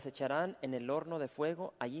 Y los echarán en el horno de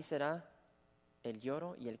fuego, allí será el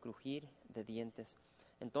lloro y el crujir de dientes.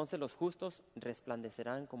 Entonces los justos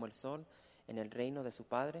resplandecerán como el sol en el reino de su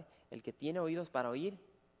Padre. El que tiene oídos para oír,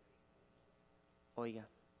 oiga.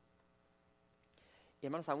 Y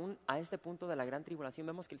hermanos, aún a este punto de la gran tribulación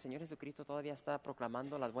vemos que el Señor Jesucristo todavía está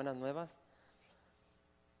proclamando las buenas nuevas.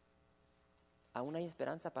 Aún hay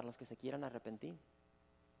esperanza para los que se quieran arrepentir.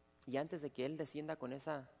 Y antes de que Él descienda con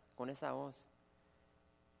esa hoz,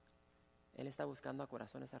 Él está buscando a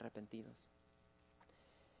corazones arrepentidos.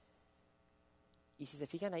 Y si se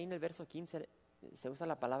fijan ahí en el verso 15, se usa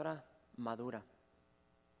la palabra madura.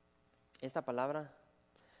 Esta palabra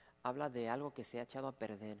habla de algo que se ha echado a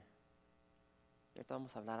perder. Ahorita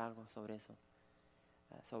vamos a hablar algo sobre eso,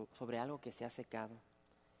 sobre algo que se ha secado.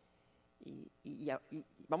 Y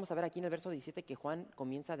vamos a ver aquí en el verso 17 que Juan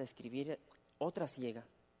comienza a describir otra siega.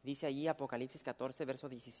 Dice allí Apocalipsis 14, verso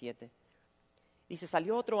 17. Dice,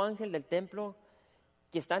 salió otro ángel del templo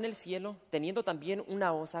que está en el cielo, teniendo también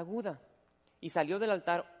una hoz aguda. Y salió del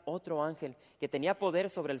altar otro ángel que tenía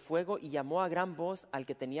poder sobre el fuego y llamó a gran voz al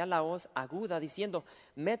que tenía la hoz aguda, diciendo,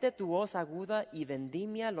 mete tu hoz aguda y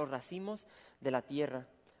vendimia los racimos de la tierra,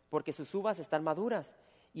 porque sus uvas están maduras.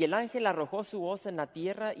 Y el ángel arrojó su hoz en la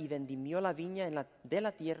tierra y vendimió la viña de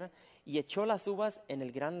la tierra y echó las uvas en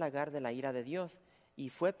el gran lagar de la ira de Dios. Y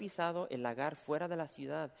fue pisado el lagar fuera de la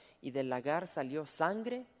ciudad, y del lagar salió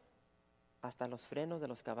sangre hasta los frenos de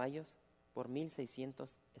los caballos por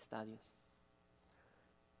 1600 estadios.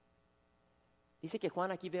 Dice que Juan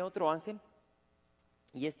aquí ve otro ángel,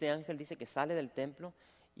 y este ángel dice que sale del templo,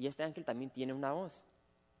 y este ángel también tiene una hoz.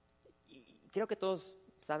 Y creo que todos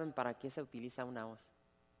saben para qué se utiliza una hoz.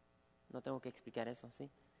 No tengo que explicar eso, ¿sí?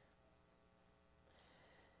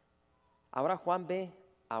 Ahora Juan ve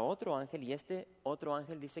a otro ángel, y este otro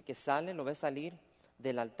ángel dice que sale, lo ve salir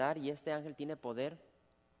del altar, y este ángel tiene poder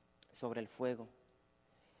sobre el fuego.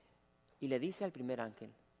 Y le dice al primer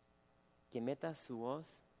ángel que meta su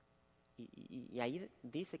hoz. Y ahí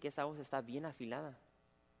dice que esa hoz está bien afilada.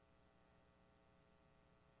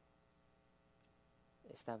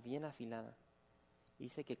 Está bien afilada.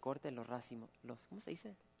 Dice que corte los racimos. ¿Cómo se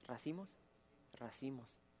dice? ¿Racimos?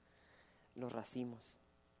 Racimos. Los racimos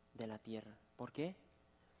de la tierra. ¿Por qué?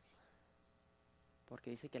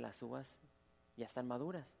 Porque dice que las uvas ya están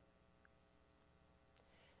maduras.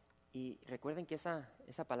 Y recuerden que esa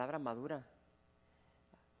palabra madura,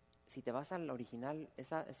 si te vas al original,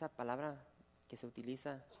 esa palabra que se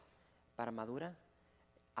utiliza para madura,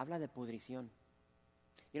 habla de pudrición.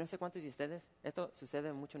 Yo no sé cuántos de ustedes, esto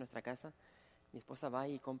sucede mucho en nuestra casa, mi esposa va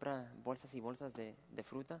y compra bolsas y bolsas de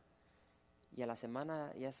fruta, y a la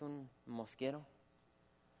semana ya es un mosquero.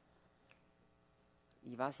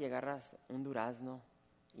 y vas y agarras un durazno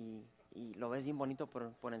y lo ves bien bonito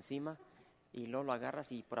por encima, y luego lo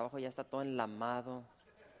agarras y por abajo ya está todo enlamado,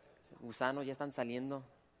 gusanos ya están saliendo.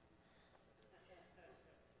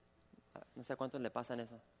 No sé a cuántos le pasan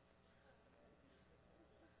eso.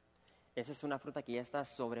 Esa es una fruta que ya está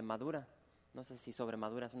sobremadura. No sé si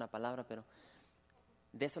sobremadura es una palabra, pero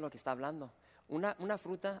de eso es lo que está hablando. Una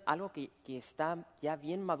fruta, algo que está ya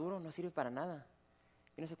bien maduro, no sirve para nada.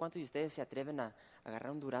 Yo no sé cuántos de ustedes se atreven a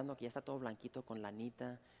agarrar un durazno que ya está todo blanquito con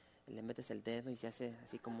lanita, le metes el dedo y se hace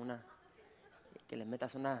así como que le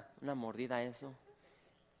metas una mordida a eso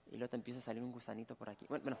y luego te empieza a salir un gusanito por aquí.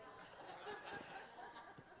 Bueno.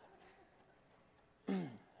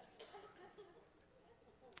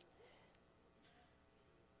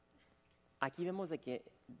 Aquí vemos de que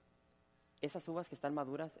esas uvas que están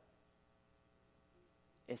maduras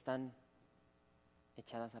están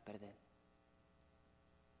echadas a perder.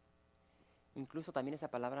 Incluso también esa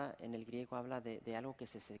palabra en el griego habla de algo que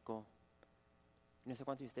se secó. No sé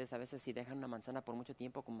cuántos de ustedes a veces si dejan una manzana por mucho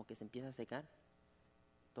tiempo como que se empieza a secar.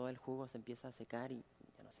 Todo el jugo se empieza a secar y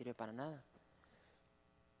ya no sirve para nada.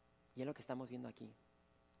 Y es lo que estamos viendo aquí.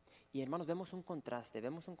 Y hermanos, vemos un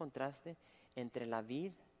contraste entre la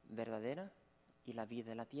vid verdadera y la vid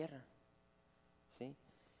de la tierra. ¿Sí?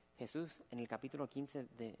 Jesús en el capítulo 15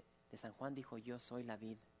 de San Juan dijo, yo soy la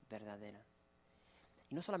vid verdadera.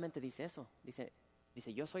 Y no solamente dice eso, dice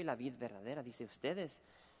yo soy la vid verdadera, dice ustedes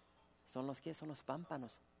son los que son los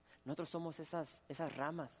pámpanos. Nosotros somos esas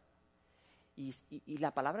ramas. Y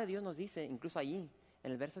la palabra de Dios nos dice, incluso ahí,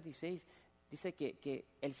 en el verso 16, dice que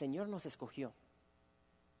el Señor nos escogió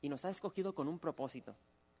y nos ha escogido con un propósito.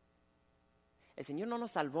 El Señor no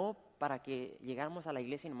nos salvó para que llegáramos a la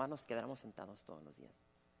iglesia y nomás nos quedáramos sentados todos los días.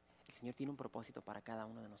 El Señor tiene un propósito para cada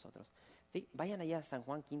uno de nosotros. Sí, vayan allá a San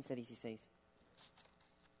Juan 15, 16.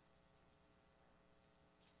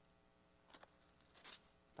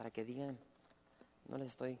 Para que digan, no les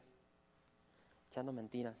estoy echando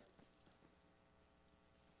mentiras.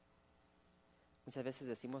 Muchas veces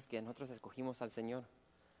decimos que nosotros escogimos al Señor.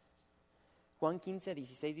 Juan 15,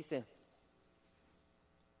 16 dice,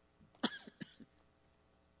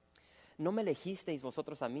 no me elegisteis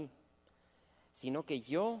vosotros a mí, sino que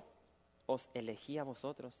yo os elegí a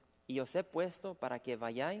vosotros y os he puesto para que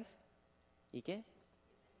vayáis y ¿qué?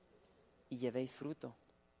 Y llevéis fruto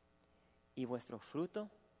y vuestro fruto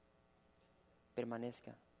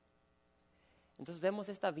permanezca. Entonces vemos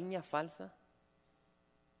esta viña falsa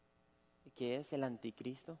que es el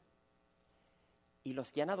anticristo, y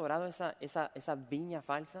los que han adorado esa viña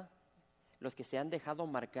falsa, los que se han dejado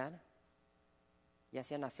marcar, ya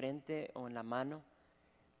sea en la frente o en la mano,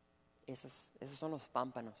 esos son los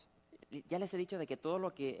pámpanos. Ya les he dicho de que todo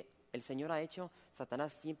lo que el Señor ha hecho,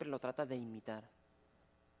 Satanás siempre lo trata de imitar.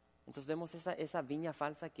 Entonces vemos esa viña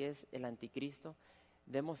falsa que es el anticristo,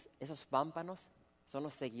 vemos esos pámpanos, son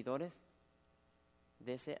los seguidores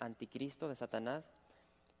de ese anticristo de Satanás,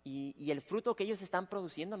 y el fruto que ellos están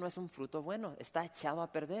produciendo no es un fruto bueno, está echado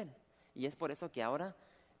a perder. Y es por eso que ahora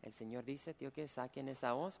el Señor dice, tío, que saquen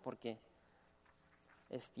esa hoz porque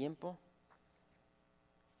es tiempo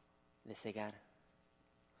de cegar.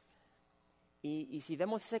 Y si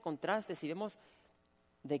vemos ese contraste, si vemos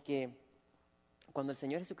de que cuando el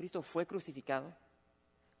Señor Jesucristo fue crucificado,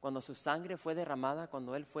 cuando su sangre fue derramada,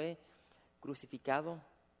 cuando Él fue crucificado,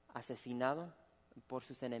 asesinado por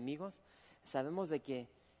sus enemigos, sabemos de que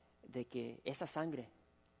esa sangre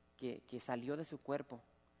que salió de su cuerpo,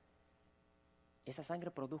 esa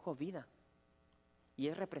sangre produjo vida. Y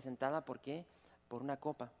es representada ¿por qué? Por una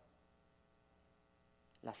copa,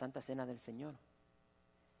 la Santa Cena del Señor.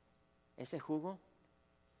 Ese jugo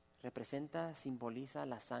representa, simboliza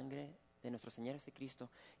la sangre de nuestro Señor Jesucristo,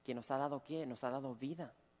 que nos ha dado ¿qué? Nos ha dado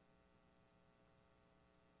vida.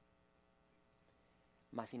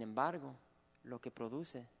 Mas sin embargo, lo que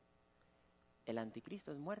produce el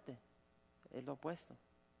anticristo es muerte, es lo opuesto,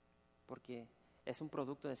 porque es un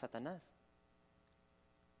producto de Satanás.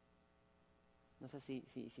 No sé si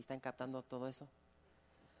están captando todo eso.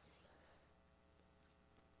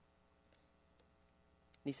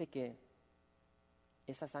 Dice que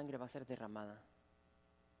esa sangre va a ser derramada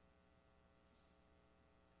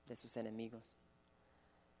de sus enemigos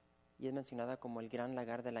y es mencionada como el gran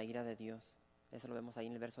lagar de la ira de Dios. Eso lo vemos ahí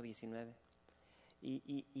en el verso 19.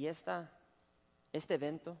 Y este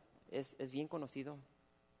evento es bien conocido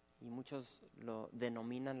y muchos lo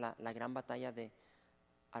denominan la gran batalla de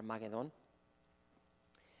Armagedón.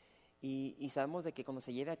 Y sabemos de que cuando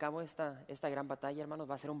se lleve a cabo esta gran batalla, hermanos,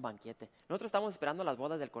 va a ser un banquete. Nosotros estamos esperando las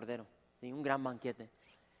bodas del Cordero, ¿sí? Un gran banquete.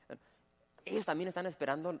 Ellos también están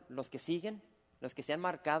esperando, los que siguen, Los que se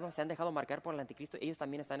han dejado marcar por el anticristo, ellos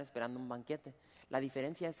también están esperando un banquete. La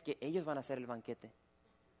diferencia es que ellos van a hacer el banquete.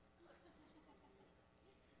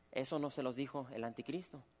 Eso no se los dijo el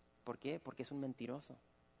anticristo. ¿Por qué? Porque es un mentiroso.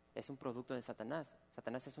 Es un producto de Satanás.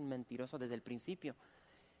 Satanás es un mentiroso desde el principio.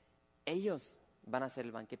 Ellos van a hacer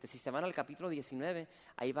el banquete. Si se van al capítulo 19,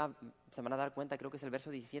 se van a dar cuenta, creo que es el verso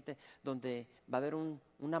 17, donde va a haber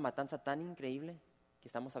una matanza tan increíble, que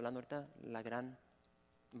estamos hablando ahorita, la gran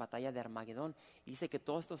batalla de Armagedón. Y dice que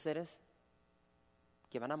todos estos seres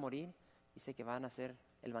que van a morir, dice que van a hacer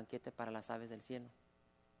el banquete para las aves del cielo.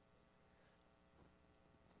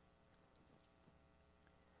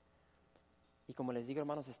 Y como les digo,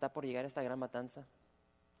 hermanos, está por llegar esta gran matanza.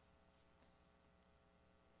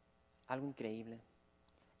 Algo increíble.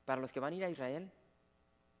 Para los que van a ir a Israel,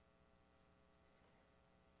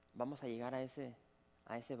 vamos a llegar a ese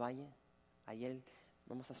valle. Ayer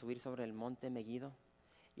vamos a subir sobre el monte Megiddo.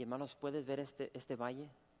 Y hermanos, puedes ver este valle.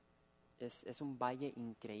 Es un valle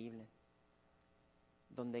increíble,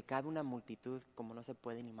 donde cabe una multitud como no se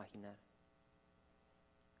pueden imaginar.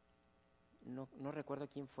 No recuerdo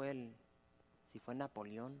quién fue si fue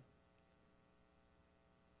Napoleón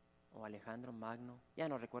o Alejandro Magno, ya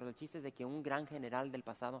no recuerdo. El chiste es de que un gran general del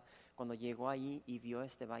pasado, cuando llegó ahí y vio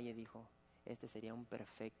este valle, dijo: este sería un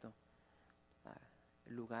perfecto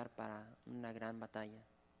lugar para una gran batalla.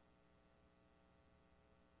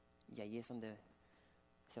 Y ahí es donde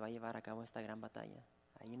se va a llevar a cabo esta gran batalla,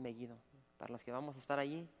 ahí en Megiddo. Para los que vamos a estar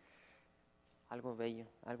ahí, algo bello,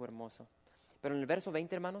 algo hermoso. Pero en el verso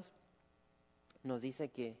 20, hermanos, nos dice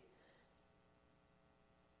que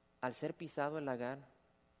al ser pisado el lagar,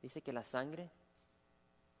 dice que la sangre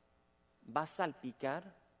va a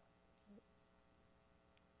salpicar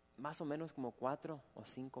más o menos como 4 o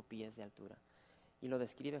 5 pies de altura. Y lo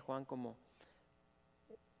describe Juan como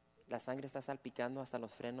la sangre está salpicando hasta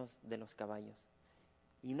los frenos de los caballos.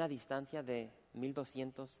 Y una distancia de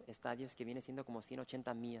 1200 estadios, que viene siendo como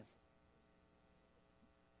 180 millas.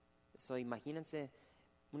 Imagínense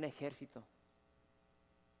un ejército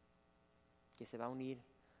que se va a unir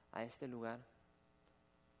a este lugar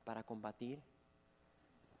para combatir.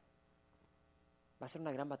 Va a ser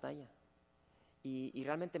una gran batalla. Y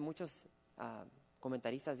realmente muchos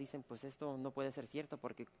comentaristas dicen, pues esto no puede ser cierto,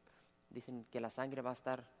 porque dicen que la sangre va a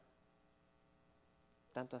estar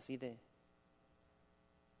tanto así de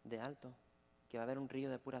alto, que va a haber un río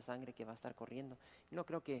de pura sangre que va a estar corriendo. Y no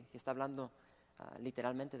creo que está hablando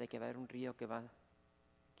literalmente de que va a haber un río que va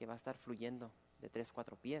a estar fluyendo de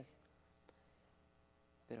 3-4 pies.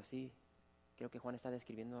 Pero sí, creo que Juan está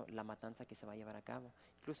describiendo la matanza que se va a llevar a cabo.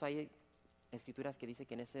 Incluso hay escrituras que dicen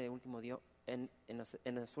que en ese último día, en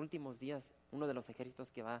los últimos días, uno de los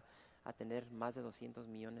ejércitos que va a tener más de 200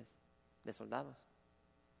 millones de soldados.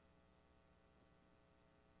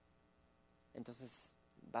 Entonces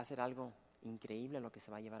va a ser algo increíble lo que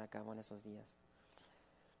se va a llevar a cabo en esos días.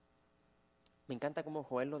 Me encanta cómo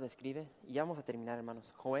Joel lo describe. Y ya vamos a terminar,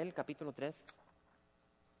 hermanos. Joel capítulo 3.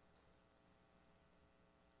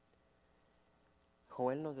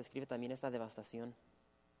 Joel nos describe también esta devastación.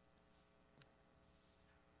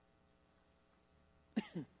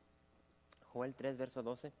 Joel 3, verso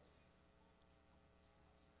 12.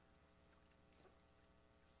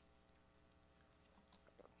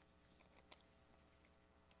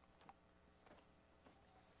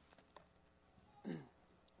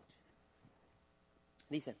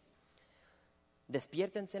 Dice: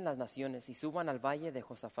 despiértense en las naciones y suban al valle de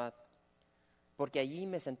Josafat, porque allí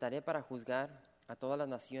me sentaré para juzgar a todas las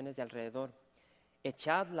naciones de alrededor.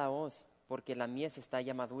 Echad la hoz, porque la mies está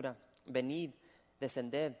ya madura. Venid,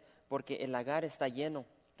 descended, porque el lagar está lleno.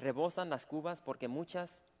 Rebosan las cubas, porque mucha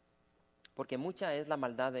es la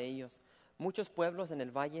maldad de ellos. Muchos pueblos en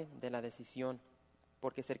el valle de la decisión,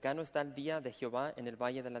 porque cercano está el día de Jehová en el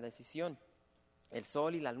valle de la decisión. El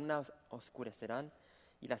sol y la luna oscurecerán,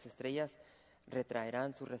 y las estrellas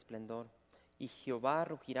retraerán su resplandor. Y Jehová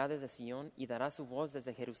rugirá desde Sión, y dará su voz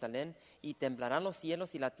desde Jerusalén, y temblarán los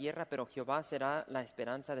cielos y la tierra, pero Jehová será la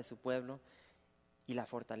esperanza de su pueblo, y la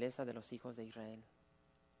fortaleza de los hijos de Israel.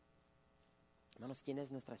 Hermanos, ¿quién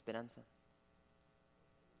es nuestra esperanza?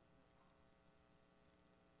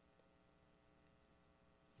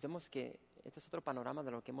 Vemos que este es otro panorama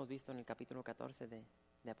de lo que hemos visto en el capítulo 14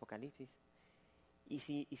 de Apocalipsis. Y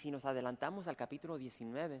si nos adelantamos al capítulo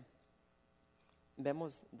 19,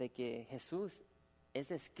 vemos de que Jesús es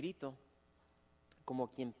descrito como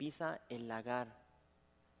quien pisa el lagar.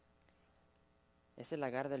 Es el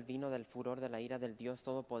lagar del vino del furor de la ira del Dios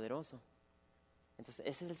Todopoderoso. Entonces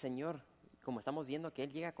ese es el Señor, como estamos viendo que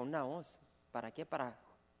Él llega con una hoz. ¿Para qué? Para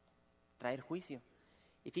traer juicio.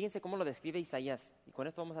 Y fíjense cómo lo describe Isaías, y con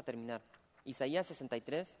esto vamos a terminar. Isaías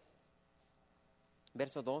 63,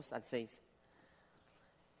 verso 2 al 6.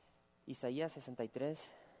 Isaías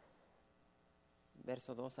 63,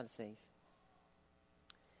 verso 2 al 6.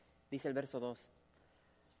 Dice el verso 2: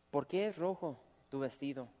 ¿Por qué es rojo tu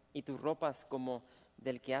vestido y tus ropas como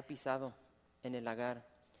del que ha pisado en el lagar?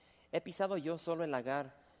 He pisado yo solo el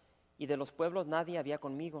lagar, y de los pueblos nadie había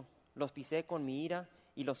conmigo. Los pisé con mi ira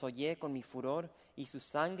y los hollé con mi furor, y su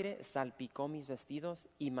sangre salpicó mis vestidos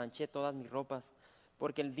y manché todas mis ropas.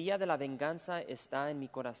 Porque el día de la venganza está en mi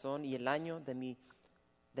corazón, y el año de mis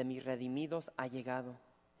redimidos ha llegado.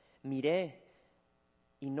 Miré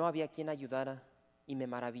y no había quien ayudara, y me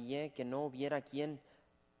maravillé que no hubiera quien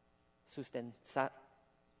sustentase.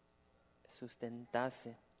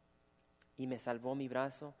 Y me salvó mi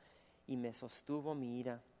brazo y me sostuvo mi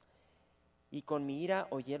ira. Y con mi ira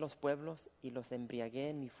hollé los pueblos y los embriagué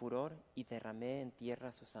en mi furor y derramé en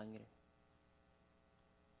tierra su sangre.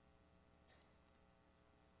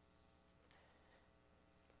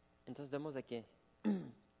 Entonces vemos de que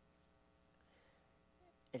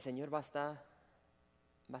el Señor va a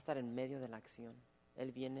estar en medio de la acción.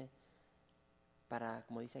 Él viene para,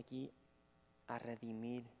 como dice aquí, a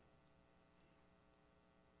redimir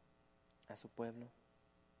a su pueblo.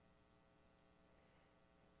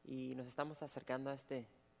 Y nos estamos acercando a este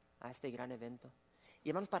gran evento. Y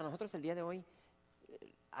hermanos, para nosotros el día de hoy,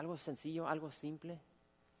 algo sencillo, algo simple,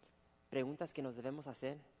 preguntas que nos debemos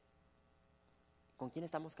hacer: ¿con quién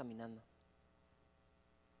estamos caminando?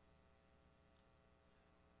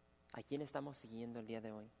 ¿A quién estamos siguiendo el día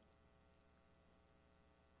de hoy?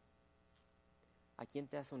 ¿A quién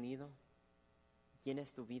te has unido? ¿Quién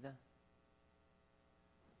es tu vida?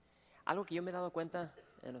 Algo que yo me he dado cuenta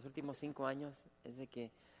en los últimos 5 años es de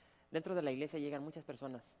que dentro de la iglesia llegan muchas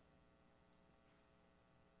personas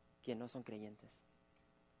que no son creyentes.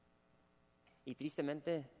 Y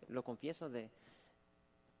tristemente lo confieso de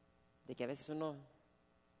que a veces uno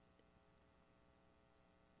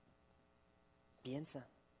piensa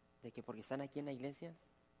de que porque están aquí en la iglesia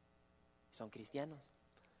son cristianos.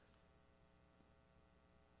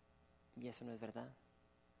 Y eso no es verdad.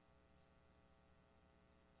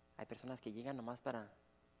 Hay personas que llegan nomás para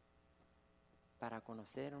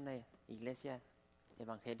conocer una iglesia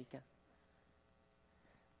evangélica.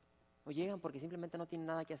 O llegan porque simplemente no tienen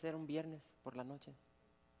nada que hacer un viernes por la noche.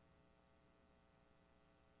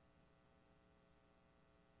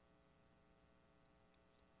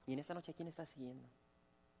 Y en esta noche, ¿a quién estás siguiendo?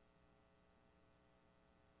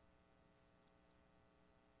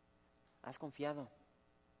 ¿Has confiado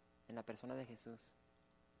en la persona de Jesús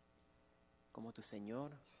como tu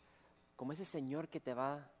Señor? Como ese Señor que te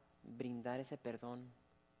va a brindar ese perdón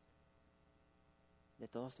de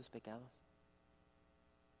todos tus pecados.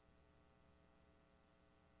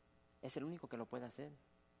 Es el único que lo puede hacer.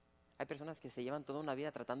 Hay personas que se llevan toda una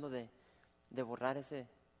vida tratando de borrar ese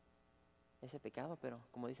pecado, pero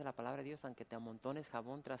como dice la palabra de Dios, aunque te amontones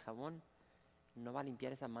jabón tras jabón, no va a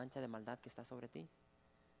limpiar esa mancha de maldad que está sobre ti.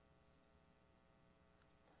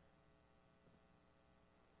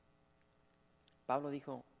 Pablo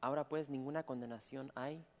dijo: ahora pues ninguna condenación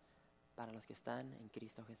hay para los que están en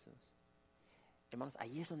Cristo Jesús. Hermanos,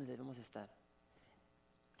 ahí es donde debemos estar.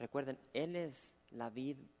 Recuerden, Él es la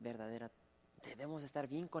vid verdadera. Debemos estar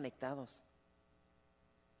bien conectados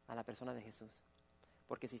a la persona de Jesús.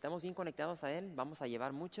 Porque si estamos bien conectados a Él, vamos a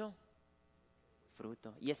llevar mucho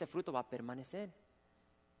fruto. Y ese fruto va a permanecer.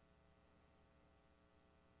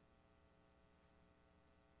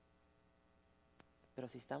 Pero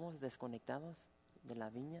si estamos desconectados de la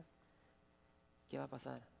viña, ¿qué va a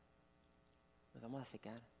pasar? Nos vamos a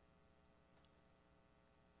secar.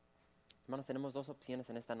 Hermanos, tenemos 2 opciones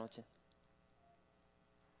en esta noche.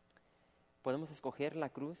 Podemos escoger la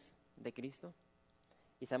cruz de Cristo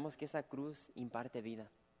y sabemos que esa cruz imparte vida.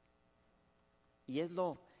 Y es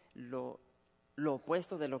lo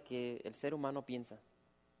opuesto de lo que el ser humano piensa.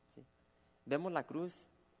 ¿Sí? Vemos la cruz,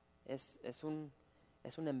 es un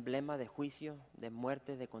emblema de juicio, de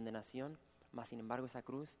muerte, de condenación, mas sin embargo esa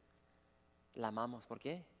cruz la amamos. ¿Por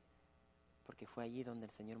qué? Porque fue allí donde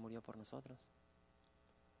el Señor murió por nosotros.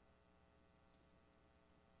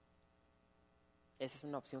 Esa es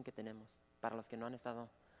una opción que tenemos para los que no han estado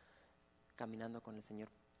caminando con el Señor.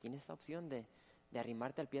 Tienes esa opción de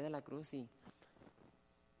arrimarte al pie de la cruz y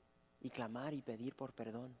clamar y pedir por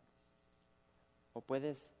perdón. O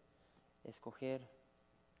puedes escoger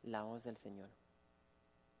la hoz del Señor.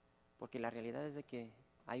 Porque la realidad es de que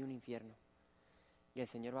hay un infierno y el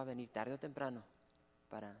Señor va a venir tarde o temprano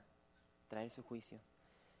para traer su juicio.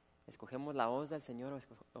 ¿Escogemos la hoz del Señor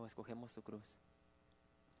o escogemos su cruz?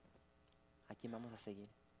 ¿A quién vamos a seguir?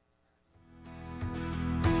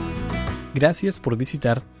 Gracias por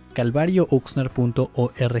visitar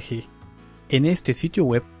calvariooxnard.org. En este sitio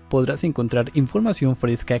web podrás encontrar información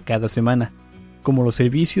fresca cada semana, como los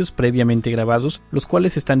servicios previamente grabados, los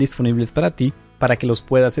cuales están disponibles para ti para que los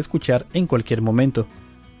puedas escuchar en cualquier momento.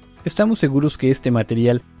 Estamos seguros que este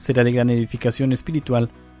material será de gran edificación espiritual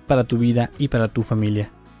para tu vida y para tu familia.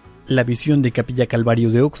 La visión de Capilla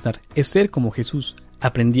Calvario de Oxnard es ser como Jesús,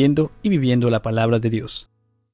 aprendiendo y viviendo la palabra de Dios.